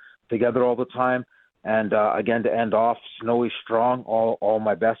they're together all the time. And again, to end off, Snowy Strong, all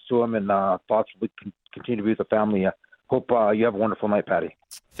my best to him, and thoughts will continue to be with the family. Hope you have a wonderful night, Patty.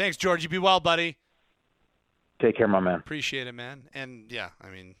 Thanks, George. You be well, buddy. Take care, my man. Appreciate it, man. And yeah,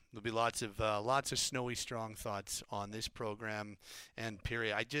 I mean, there'll be lots of Snowy Strong thoughts on this program and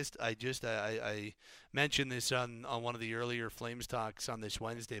period. I mentioned this on one of the earlier Flames talks on this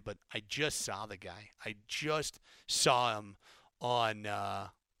Wednesday, but I just saw the guy. I just saw him on. It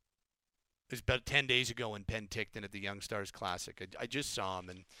was about 10 days ago in Penticton at the Young Stars Classic. I just saw him,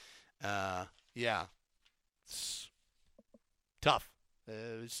 and yeah, it's tough.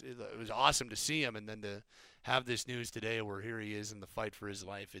 It was awesome to see him, and then to have this news today where here he is in the fight for his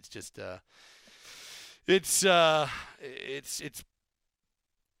life. It's just it's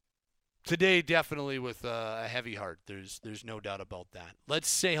today definitely with a heavy heart. There's no doubt about that. Let's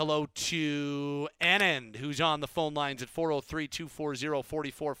say hello to Anand, who's on the phone lines at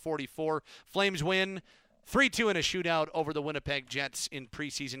 403-240-4444. Flames win 3-2 in a shootout over the Winnipeg Jets in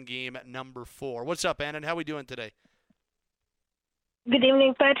preseason game number 4. What's up, Anand? How are we doing today? Good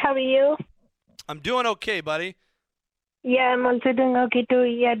evening, Pat. How are you? I'm doing okay, buddy. Yeah, I'm also doing okay too.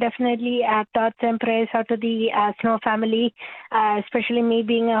 Yeah, definitely. Thoughts and prayers out to the Snow family, especially me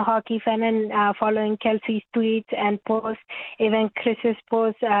being a hockey fan and following Kelsey's tweets and posts, even Chris's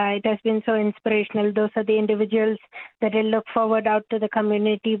posts. It has been so inspirational. Those are the individuals that I look forward out to the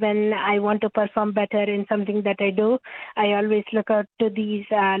community when I want to perform better in something that I do. I always look out to these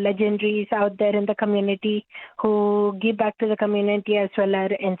legendaries out there in the community who give back to the community as well as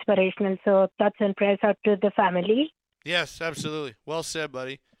inspirational. So thoughts and prayers out to the family. Yes, absolutely. Well said,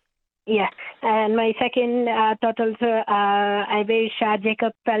 buddy. Yeah, and my second thought also, I wish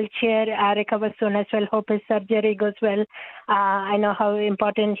Jacob Peltier recovers soon as well. Hope his surgery goes well. I know how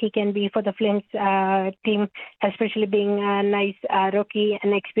important he can be for the Flames team, especially being a nice rookie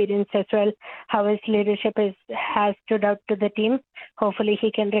and experienced as well. How his leadership has stood out to the team. Hopefully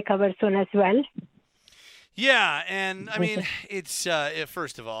he can recover soon as well. Yeah, and I mean, it's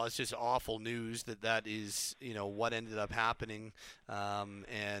first of all, it's just awful news that is what ended up happening,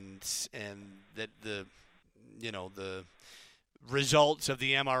 and that the results of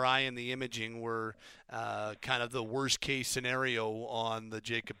the MRI and the imaging were kind of the worst case scenario on the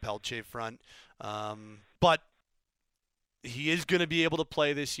Jacob Peltier front, but he is going to be able to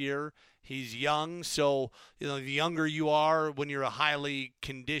play this year. He's young, so the younger you are when you're a highly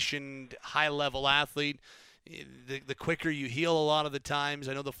conditioned, high-level athlete, the quicker you heal a lot of the times.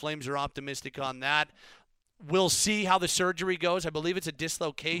 I know the Flames are optimistic on that. We'll see how the surgery goes. I believe it's a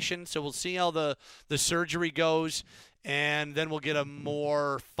dislocation, so we'll see how the surgery goes, and then we'll get a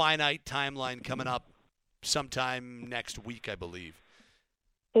more finite timeline coming up sometime next week, I believe.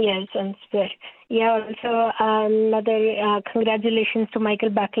 Yes, sounds good. Yeah, also another congratulations to Michael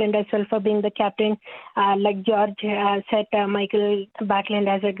Backlund as well for being the captain. Like George said, Michael Backlund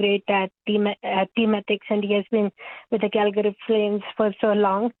has a great team ethics, and he has been with the Calgary Flames for so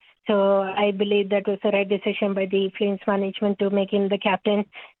long. So I believe that was the right decision by the Flames management to make him the captain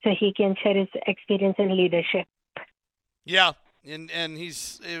so he can share his experience and leadership. Yeah, and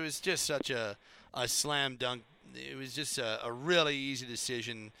it was just such a slam dunk. It was just a really easy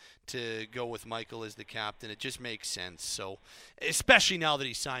decision to go with Michael as the captain. It just makes sense. So, especially now that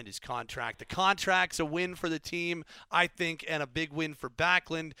he signed his contract. The contract's a win for the team, I think, and a big win for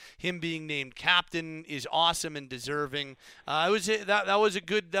Backlund. Him being named captain is awesome and deserving. That was a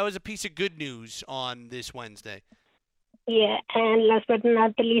piece of good news on this Wednesday. Yeah, and last but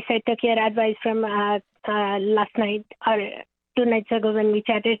not the least, I took your advice from last night or 2 nights ago when we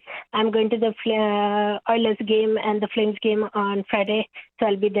chatted. I'm going to the Oilers game and the Flames game on Friday, so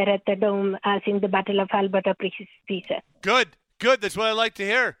I'll be there at the Dome seeing the Battle of Alberta preseason. Good. That's what I like to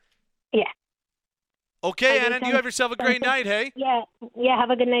hear. Yeah. Okay, Anna, you have yourself a great night, hey? Yeah, have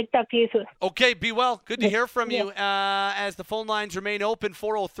a good night. Talk to you soon. Okay, be well. Good to hear from you. As the phone lines remain open,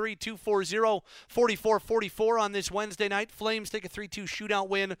 403-240-4444 on this Wednesday night. Flames take a 3-2 shootout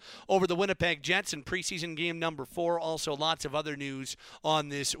win over the Winnipeg Jets in preseason game number 4. Also, lots of other news on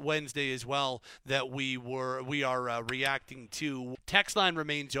this Wednesday as well that we are reacting to. Text line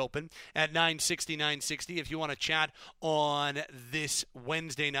remains open at 960-960 if you want to chat on this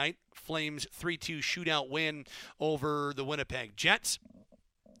Wednesday night. Flames 3-2 shootout win over the Winnipeg Jets.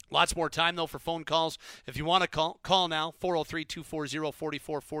 Lots more time, though, for phone calls. If you want to call now,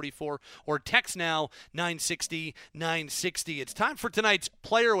 403-240-4444, or text now, 960-960. It's time for tonight's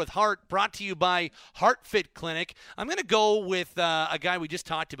Player with Heart, brought to you by Heart Fit Clinic. I'm going to go with a guy we just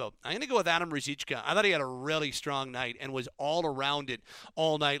talked about. I'm going to go with Adam Ruzicka. I thought he had a really strong night and was all around it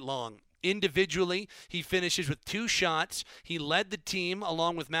all night long. Individually, he finishes with 2 shots. He led the team,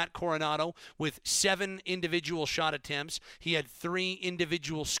 along with Matt Coronado, with 7 individual shot attempts. He had 3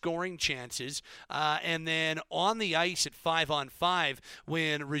 individual scoring chances. And then on the ice at 5-on-5,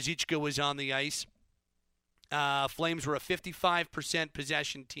 when Ruzicka was on the ice, Flames were a 55%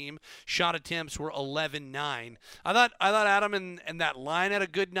 possession team. Shot attempts were 11-9. I thought Adam and that line had a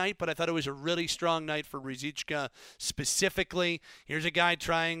good night, but I thought it was a really strong night for Ruzicka specifically. Here's a guy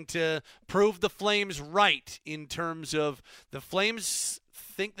trying to prove the Flames right in terms of the Flames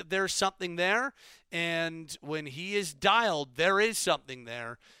think that there's something there, and when he is dialed, there is something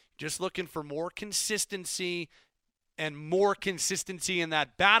there. Just looking for more consistency and more consistency in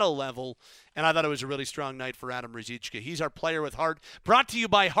that battle level. And I thought it was a really strong night for Adam Ruzicka. He's our Player with Heart, brought to you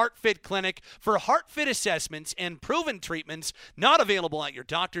by Heart Fit Clinic. For heart fit assessments and proven treatments not available at your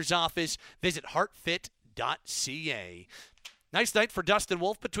doctor's office, visit heartfit.ca. Nice night for Dustin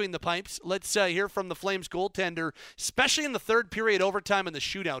Wolf between the pipes. Let's hear from the Flames goaltender, especially in the third period overtime in the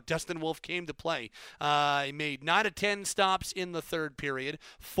shootout. Dustin Wolf came to play. He made 9 of 10 stops in the third period,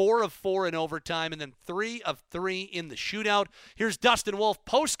 4 of 4 in overtime, and then 3 of 3 in the shootout. Here's Dustin Wolf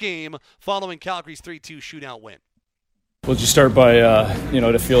post-game following Calgary's 3-2 shootout win. Well, just start by,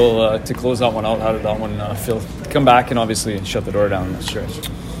 to feel to close that one out. How did that one feel? Come back and obviously shut the door down in the stretch.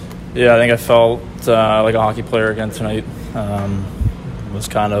 Yeah, I think I felt like a hockey player again tonight. Was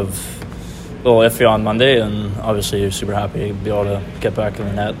kind of a little iffy on Monday, and obviously super happy to be able to get back in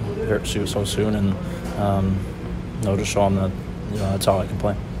the net so soon, and just show them that that's all I can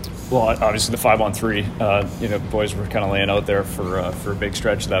play. Well, obviously the 5-on-3, boys were kind of laying out there for a big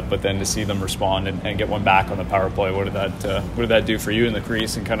stretch of that, but then to see them respond and get one back on the power play, what did that do for you in the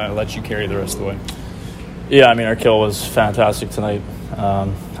crease and kind of let you carry the rest of the way? Yeah, I mean, our kill was fantastic tonight.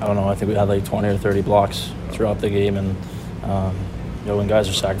 I don't know, I think we had like 20 or 30 blocks throughout the game, and when guys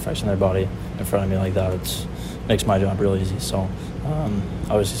are sacrificing their body in front of me like that, it makes my job real easy. So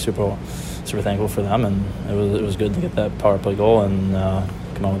obviously super thankful for them, and it was good to get that power play goal and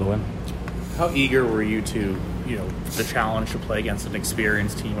come out with a win. How eager were you to, the challenge to play against an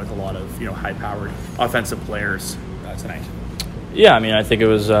experienced team with a lot of, high-powered offensive players tonight? Yeah, I mean, I think it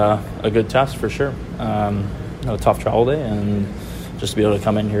was a good test for sure. A tough travel day, and just to be able to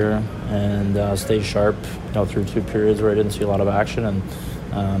come in here and stay sharp, through 2 periods where I didn't see a lot of action, and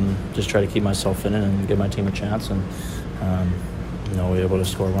just try to keep myself in it and give my team a chance, and we were able to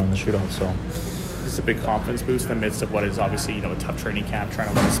score one in the shootout. So it's a big confidence boost in the midst of what is obviously a tough training camp, trying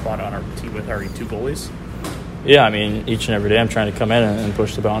to win a spot on our team with our 2 goalies. Yeah, I mean, each and every day I'm trying to come in and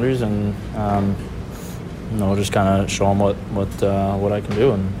push the boundaries, and just kind of show them what I can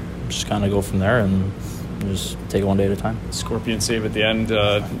do, and just kind of go from there and just take it one day at a time. Scorpion save at the end,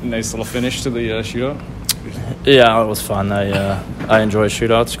 nice little finish to the shootout. Yeah, it was fun. I enjoy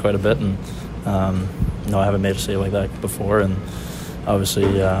shootouts quite a bit, and I haven't made a save like that before, and obviously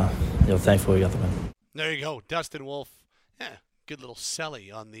thankfully we got the win. There you go, Dustin Wolf. Good little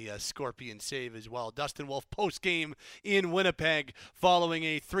celly on the Scorpion save as well. Dustin Wolf post-game in Winnipeg following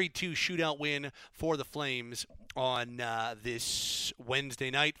a 3-2 shootout win for the Flames on this Wednesday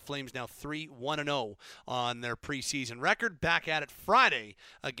night. Flames now 3-1-0 on their preseason record. Back at it Friday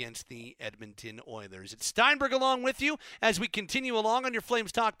against the Edmonton Oilers. It's Steinberg along with you as we continue along on your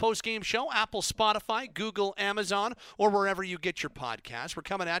Flames Talk post-game show. Apple, Spotify, Google, Amazon, or wherever you get your podcasts. We're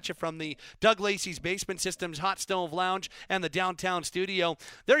coming at you from the Doug Lacey's Basement Systems Hot Stove Lounge and the downtown studio.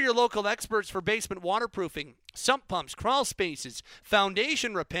 They're your local experts for basement waterproofing, sump pumps, crawl spaces,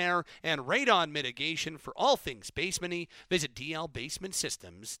 foundation repair, and radon mitigation for all things basement-y. Visit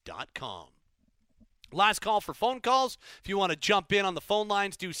dlbasementsystems.com. Last call for phone calls. If you want to jump in on the phone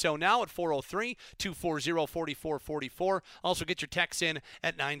lines, do so now at 403-240-4444. Also get your texts in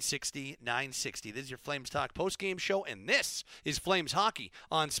at 960-960. This is your Flames Talk postgame show, and this is Flames Hockey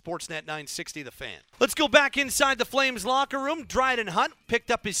on Sportsnet 960 The Fan. Let's go back inside the Flames locker room. Dryden Hunt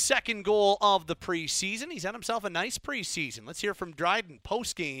picked up his 2nd goal of the preseason. He's had himself a nice preseason. Let's hear from Dryden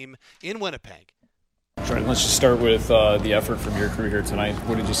postgame in Winnipeg. Right, let's just start with the effort from your crew here tonight.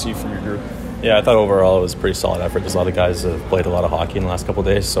 What did you see from your group? Yeah, I thought overall it was a pretty solid effort. There's a lot of guys that have played a lot of hockey in the last couple of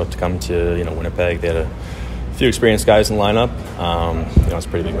days, so to come to Winnipeg, they had a few experienced guys in the lineup. It's a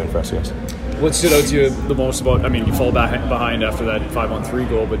pretty big win for us, guys. What stood out to you the most about? I mean, you fall behind after that 5-on-3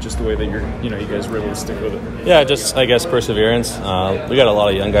 goal, but just the way that you guys were able to stick with it. Yeah, just I guess perseverance. We got a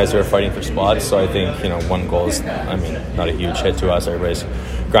lot of young guys who are fighting for spots, so I think 1 goal is, not a huge hit to us. Everybody's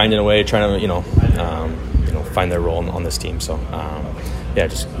grinding away, trying to find their role on this team. So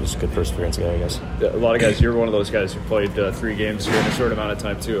just good perseverance there, I guess. A lot of guys. You're one of those guys who played 3 games here in a short amount of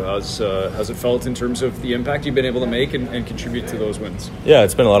time too. How's it felt in terms of the impact you've been able to make and contribute to those wins? Yeah,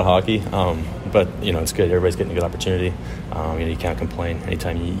 it's been a lot of hockey, but it's good. Everybody's getting a good opportunity. You can't complain.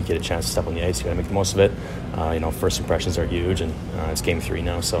 Anytime you get a chance to step on the ice, you got to make the most of it. First impressions are huge, and it's game 3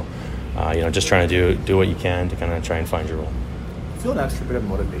 now. So just trying to do what you can to kind of try and find your role. Feel an extra bit of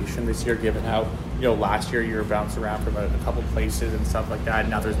motivation this year, given how last year you were bounced around from a couple places and stuff like that, and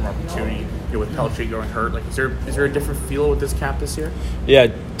now there's more opportunity with Pelche going hurt. Like, is there a different feel with this camp this year?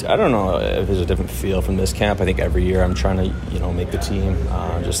 Yeah, I don't know if there's a different feel from this camp. I think every year I'm trying to make the team,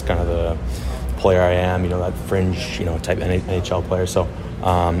 just kind of the player I am, that fringe type NHL player. So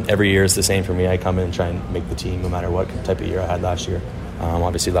every year is the same for me. I come in and try and make the team no matter what type of year I had last year.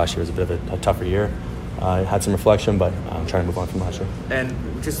 Obviously last year was a bit of a tougher year. I had some reflection, but I'm trying to move on from last year. And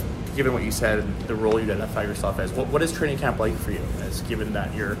just given what you said, the role you identify yourself as, what is training camp like for you, as given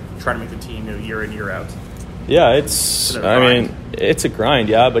that you're trying to make the team year in, year out? Yeah, it's a grind,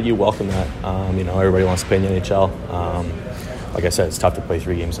 yeah, but you welcome that. Everybody wants to play in the NHL. Like I said, it's tough to play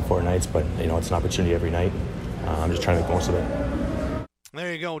 3 games in 4 nights, but, it's an opportunity every night. I'm just trying to make the most of it.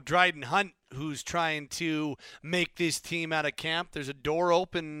 There you go, Dryden Hunt, who's trying to make this team out of camp. There's a door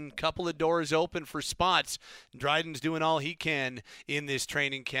open, couple of doors open for spots. Dryden's doing all he can in this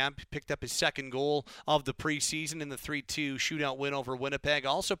training camp. He picked up his second goal of the preseason in the 3-2 shootout win over Winnipeg.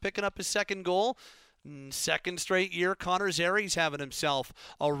 Also picking up his second goal. Second straight year, Connor Zeri's having himself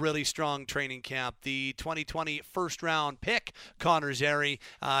a really strong training camp. The 2020 first-round pick, Connor Zeri,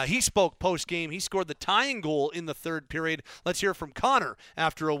 he spoke post-game. He scored the tying goal in the third period. Let's hear from Connor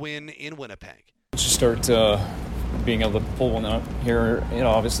after a win in Winnipeg. Just start being able to pull one out here.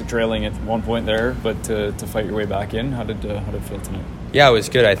 Obviously trailing at one point there, but to fight your way back in. How did it feel tonight? Yeah, it was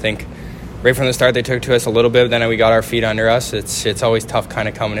good. I think right from the start, they took to us a little bit, then we got our feet under us. It's always tough kind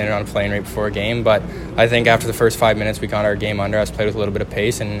of coming in on a plane right before a game, but I think after the first 5 minutes, we got our game under us, played with a little bit of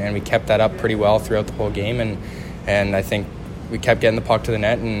pace, and we kept that up pretty well throughout the whole game, and I think we kept getting the puck to the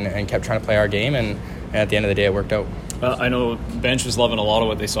net and kept trying to play our game, and at the end of the day, it worked out. I know bench was loving a lot of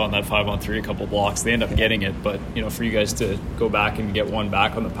what they saw in that 5-on-3, a couple blocks. They end up getting it, but for you guys to go back and get one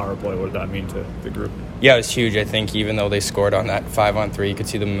back on the power play, what did that mean to the group? Yeah, it was huge. I think even though they scored on that 5-on-3, you could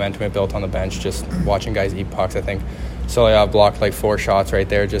see the momentum it built on the bench, just watching guys eat pucks. I think Solia blocked like 4 shots right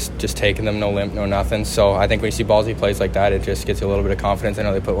there, just taking them, no limp, no nothing. So I think when you see ballsy plays like that, it just gets you a little bit of confidence. I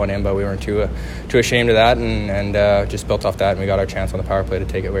know they put one in, but we weren't too ashamed of that, and just built off that, and we got our chance on the power play to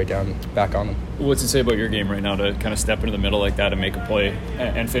take it right down back on them. What's it say about your game right now to kind of step into the middle like that and make a play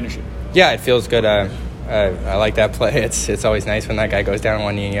and finish it? Yeah, it feels good. I like that play. It's always nice when that guy goes down on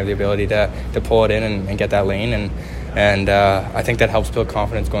one knee and you have the ability to pull it in and get that lane. And I think that helps build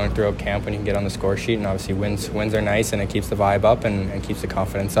confidence going throughout camp when you can get on the score sheet. And obviously wins are nice, and it keeps the vibe up and keeps the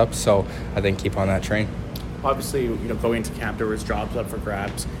confidence up. So I think keep on that train. Obviously, going into camp, there was jobs up for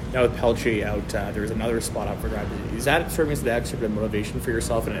grabs. Now with Pelche out, there was another spot up for grabs. Is that serving as the extra bit of motivation for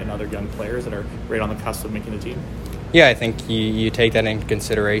yourself and other young players that are right on the cusp of making the team? Yeah, I think you take that into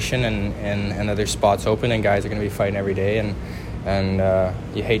consideration, and other spots open, and guys are going to be fighting every day, and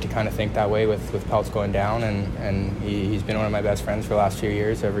you hate to kind of think that way with Peltz going down, and he's been one of my best friends for the last few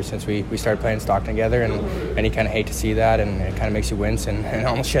years, ever since we started playing Stockton together, and you kind of hate to see that, and it kind of makes you wince and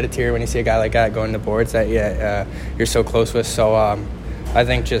almost shed a tear when you see a guy like that going to boards that you're so close with. So I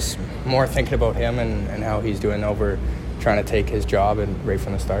think just more thinking about him and how he's doing over trying to take his job and right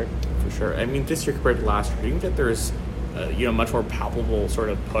from the start. For sure. I mean, this year compared to last year, do you think that there's much more palpable sort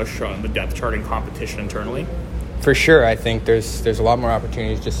of push on the depth charting competition internally? For sure. I think there's a lot more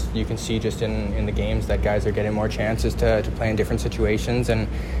opportunities. Just you can see just in the games that guys are getting more chances to play in different situations, and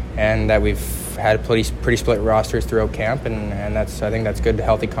that we've had pretty split rosters throughout camp, and I think that's good,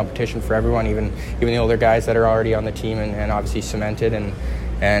 healthy competition for everyone, even the older guys that are already on the team and obviously cemented,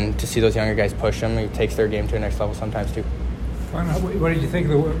 and to see those younger guys push them, it takes their game to the next level sometimes too. What did you think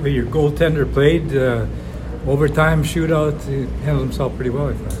of the way your goaltender played? Overtime, shootout, he handled himself pretty well,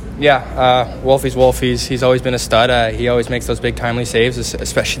 I thought. Yeah, Wolfie's Wolf. He's always been a stud. He always makes those big timely saves,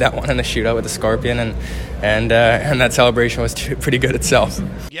 especially that one in the shootout with the Scorpion, and that celebration was pretty good itself.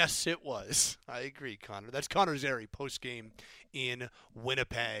 Yes, it was. I agree, Connor. That's Connor Zeri post-game in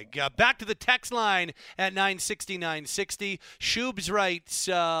Winnipeg. Back to the text line at 960-960. Shubes writes,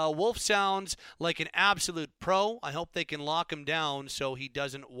 Wolf sounds like an absolute pro. I hope they can lock him down so he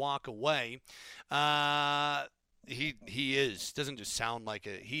doesn't walk away. He is. Doesn't just sound like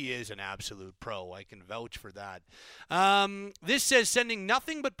it. He is an absolute pro. I can vouch for that. This says, sending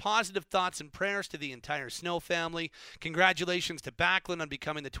nothing but positive thoughts and prayers to the entire Snow family. Congratulations to Backlund on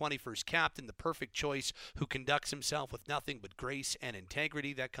becoming the 21st captain, the perfect choice who conducts himself with nothing but grace and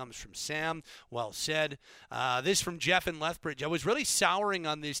integrity. That comes from Sam. Well said. This from Jeff in Lethbridge. I was really souring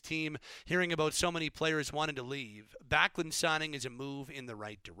on this team, hearing about so many players wanting to leave. Backlund signing is a move in the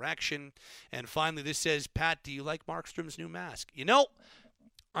right direction. And finally, this says, Pat, do you like Markstrom's new mask?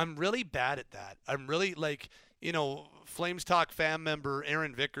 I'm really bad at that. I'm really Flames Talk fan member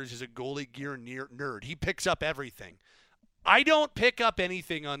Aaron Vickers is a goalie gear nerd. He picks up everything. I don't pick up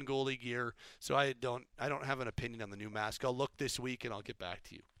anything on goalie gear, so I don't have an opinion on the new mask. I'll look this week and I'll get back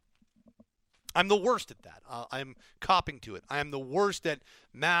to you. I'm the worst at that. I'm copping to it. I am the worst at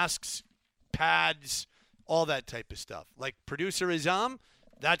masks, pads, all that type of stuff. Like producer Izam,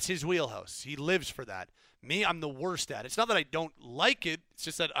 that's his wheelhouse. He lives for that. Me, I'm the worst at it. It's not that I don't like it. It's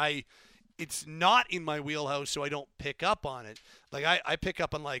just that it's not in my wheelhouse, so I don't pick up on it. Like I pick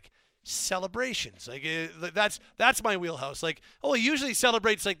up on celebrations. That's my wheelhouse. He usually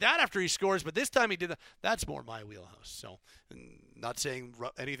celebrates like that after he scores, but this time he did that. That's more my wheelhouse. So, not saying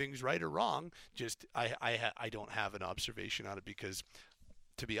anything's right or wrong. Just I don't have an observation on it because,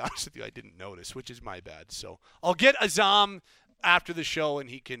 to be honest with you, I didn't notice, which is my bad. So I'll get Azam after the show, and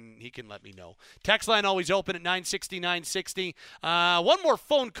he can let me know. Text line always open at 960-960. One more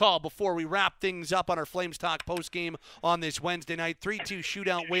phone call before we wrap things up on our Flames Talk postgame on this Wednesday night. 3-2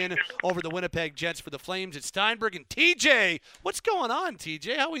 shootout win over the Winnipeg Jets for the Flames. It's Steinberg and TJ. What's going on,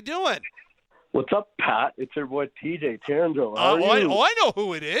 TJ? How we doing? What's up, Pat? It's your boy TJ Taranjo. How are you? I know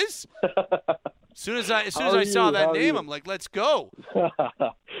who it is. As soon as I saw that name, I'm like, let's go.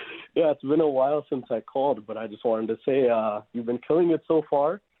 Yeah, it's been a while since I called, but I just wanted to say you've been killing it so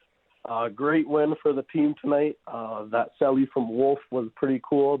far. Great win for the team tonight. That Sally from Wolf was pretty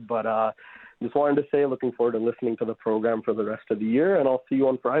cool, but just wanted to say looking forward to listening to the program for the rest of the year, and I'll see you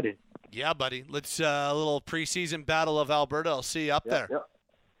on Friday. Yeah, buddy. Let's a little preseason battle of Alberta. I'll see you up there.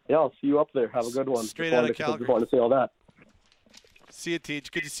 Yeah, I'll see you up there. Have a good one. Straight out of Calgary. Just wanted to say all that. See you, Teach.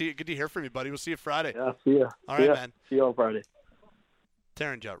 Good to see you. Good to hear from you, buddy. We'll see you Friday. Yeah, see you. All right, man. See you on Friday.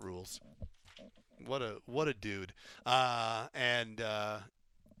 Taranjot rules. What a dude. And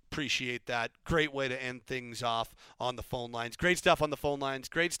appreciate that. Great way to end things off on the phone lines. Great stuff on the phone lines.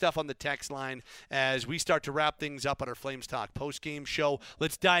 Great stuff on the text line as we start to wrap things up on our Flames Talk post-game show.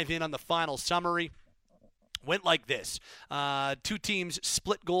 Let's dive in on the final summary. Went like this. Two teams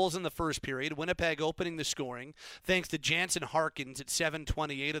split goals in the first period. Winnipeg opening the scoring thanks to Jansen Harkins at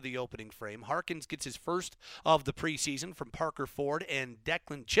 7:28 of the opening frame. Harkins gets his first of the preseason from Parker Ford and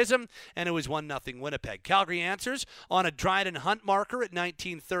Declan Chisholm, and it was 1-0 Winnipeg. Calgary answers on a Dryden Hunt marker at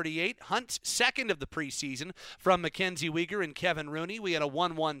 19:38. Hunt's second of the preseason from Mackenzie Weegar and Kevin Rooney. We had a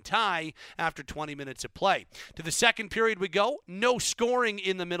 1-1 tie after 20 minutes of play. To the second period we go. No scoring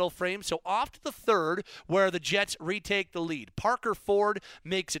in the middle frame, so off to the third where the Jets retake the lead. Parker Ford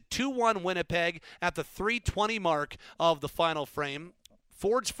makes it 2-1 Winnipeg at the 3:20 mark of the final frame.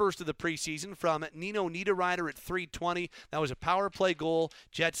 Ford's first of the preseason from Nino Niederreiter at 3:20. That was a power play goal.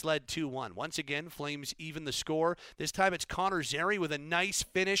 Jets led 2-1. Once again, Flames even the score. This time it's Connor Zary with a nice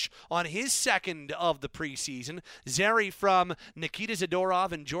finish on his second of the preseason. Zary from Nikita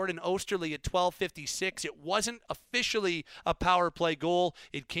Zadorov and Jordan Osterley at 12:56. It wasn't officially a power play goal.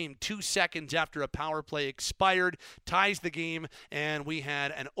 It came 2 seconds after a power play expired. Ties the game, and we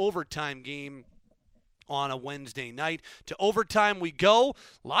had an overtime game on a Wednesday night. To overtime we go.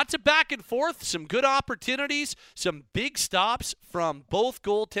 Lots of back and forth, some good opportunities, some big stops from both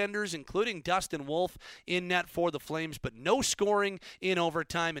goaltenders, including Dustin Wolf in net for the Flames, but no scoring in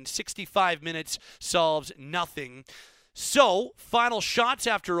overtime, and 65 minutes solves nothing. So, final shots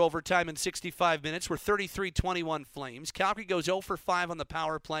after overtime in 65 minutes were 33-21 Flames. Calgary goes 0 for 5 on the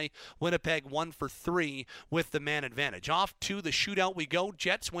power play. Winnipeg 1 for 3 with the man advantage. Off to the shootout we go.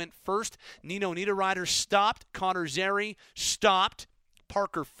 Jets went first. Nino Niederreiter stopped. Connor Zary stopped.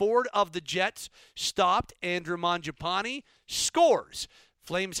 Parker Ford of the Jets stopped. Andrew Mangiapane scores.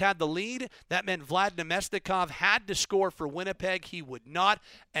 Flames had the lead. That meant Vlad Nemesnikov had to score for Winnipeg. He would not.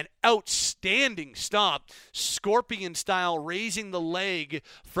 An outstanding stop, scorpion style, raising the leg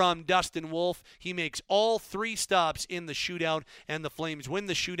from Dustin Wolf. He makes all 3 stops in the shootout, and the Flames win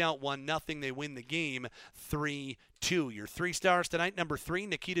the shootout 1-0. They win the game 3-2. Your 3 stars tonight: number 3,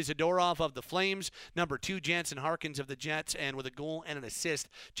 Nikita Zadorov of the Flames; number 2, Jansen Harkins of the Jets, and with a goal and an assist,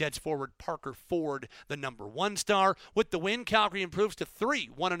 Jets forward Parker Ford, the number 1 star. With the win, Calgary improves to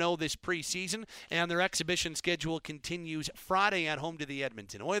 3-1-0 this preseason, and their exhibition schedule continues Friday at home to the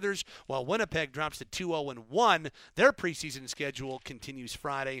Edmonton Oilers, while Winnipeg drops to 2-0-1. Their preseason schedule continues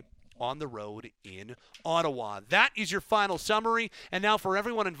Friday on the road in Ottawa. That is your final summary, and now for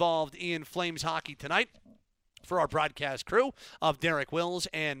everyone involved in Flames hockey tonight, for our broadcast crew of Derek Wills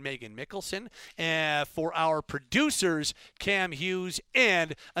and Megan Mickelson, for our producers Cam Hughes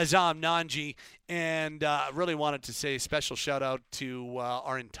and Azam Nanji, and really wanted to say a special shout out to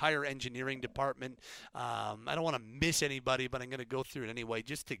our entire engineering department. I don't want to miss anybody, but I'm going to go through it anyway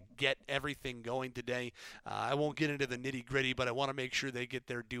just to get everything going today. I won't get into the nitty gritty, but I want to make sure they get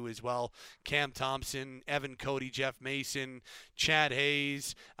their due as well. Cam Thompson, Evan Cody, Jeff Mason, Chad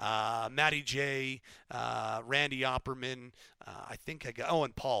Hayes, Matty J, Randy Opperman, I think I got,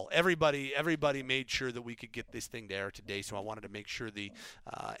 and Paul. Everybody made sure that we could get this thing to air today, so I wanted to make sure the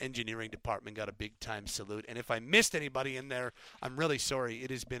engineering department got a big-time salute. And if I missed anybody in there, I'm really sorry.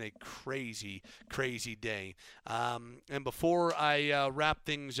 It has been a crazy, crazy day. And before I wrap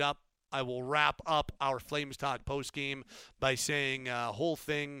things up, I will wrap up our Flames Talk postgame by saying whole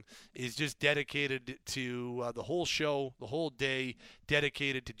thing is just dedicated to the whole show, the whole day,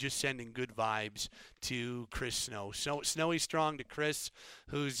 dedicated to just sending good vibes to Chris Snow. Snowy Strong to Chris,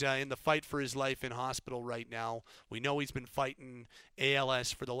 who's in the fight for his life in hospital right now. We know he's been fighting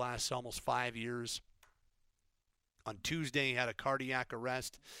ALS for the last almost 5 years. on Tuesday had a cardiac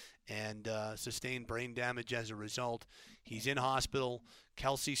arrest and sustained brain damage as a result. He's in hospital.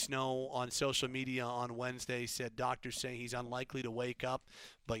 Kelsey Snow on social media on Wednesday said doctors say he's unlikely to wake up.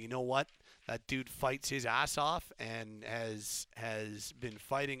 But you know what? That dude fights his ass off and has been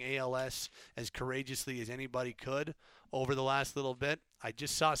fighting ALS as courageously as anybody could over the last little bit. I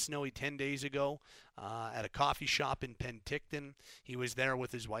just saw Snowy 10 days ago at a coffee shop in Penticton. He was there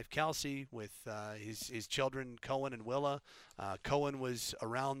with his wife Kelsey, with his children Cohen and Willa. Cohen was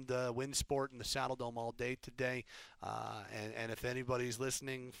around Winsport in the Saddle Dome all day today. And if anybody's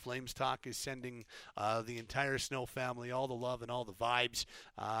listening, Flames Talk is sending the entire Snow family all the love and all the vibes.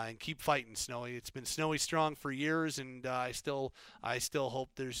 And keep fighting, Snowy. It's been Snowy Strong for years, and I still hope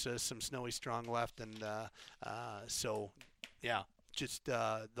there's some Snowy Strong left. And so, yeah. Just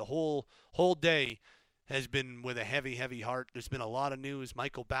the whole day has been with a heavy, heavy heart. There's been a lot of news.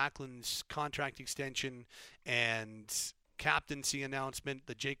 Michael Backlund's contract extension and captaincy announcement,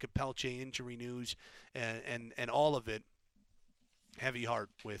 the Jacob Pelche injury news, and all of it. Heavy heart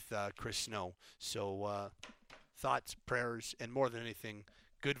with Chris Snow. So thoughts, prayers, and more than anything,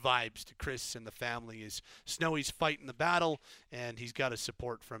 good vibes to Chris and the family. As Snowy's fighting the battle, and he's got his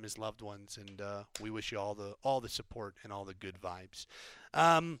support from his loved ones, and we wish you all the support and all the good vibes.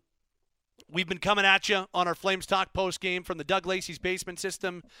 We've been coming at you on our Flames Talk post-game from the Doug Lacey's Basement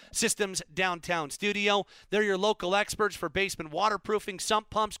Systems downtown studio. They're your local experts for basement waterproofing, sump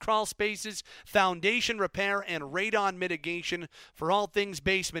pumps, crawl spaces, foundation repair, and radon mitigation. For all things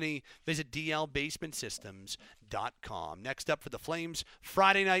basement-y, visit dlbasementsystems.com. Next up for the Flames,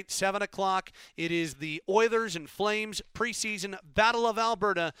 Friday night, 7 o'clock. It is the Oilers and Flames preseason Battle of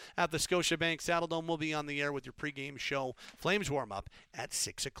Alberta at the Scotiabank Saddledome. We'll be on the air with your pregame show. Flames warm-up at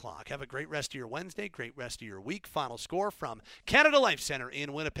 6 o'clock. Have a great rest of your Wednesday, great rest of your week. Final score from Canada Life Center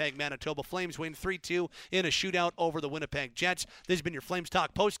in Winnipeg, Manitoba. Flames win 3-2 in a shootout over the Winnipeg Jets. This has been your Flames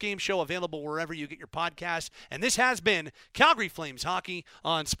Talk post-game show, available wherever you get your podcasts. And this has been Calgary Flames Hockey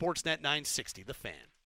on Sportsnet 960, The Fan.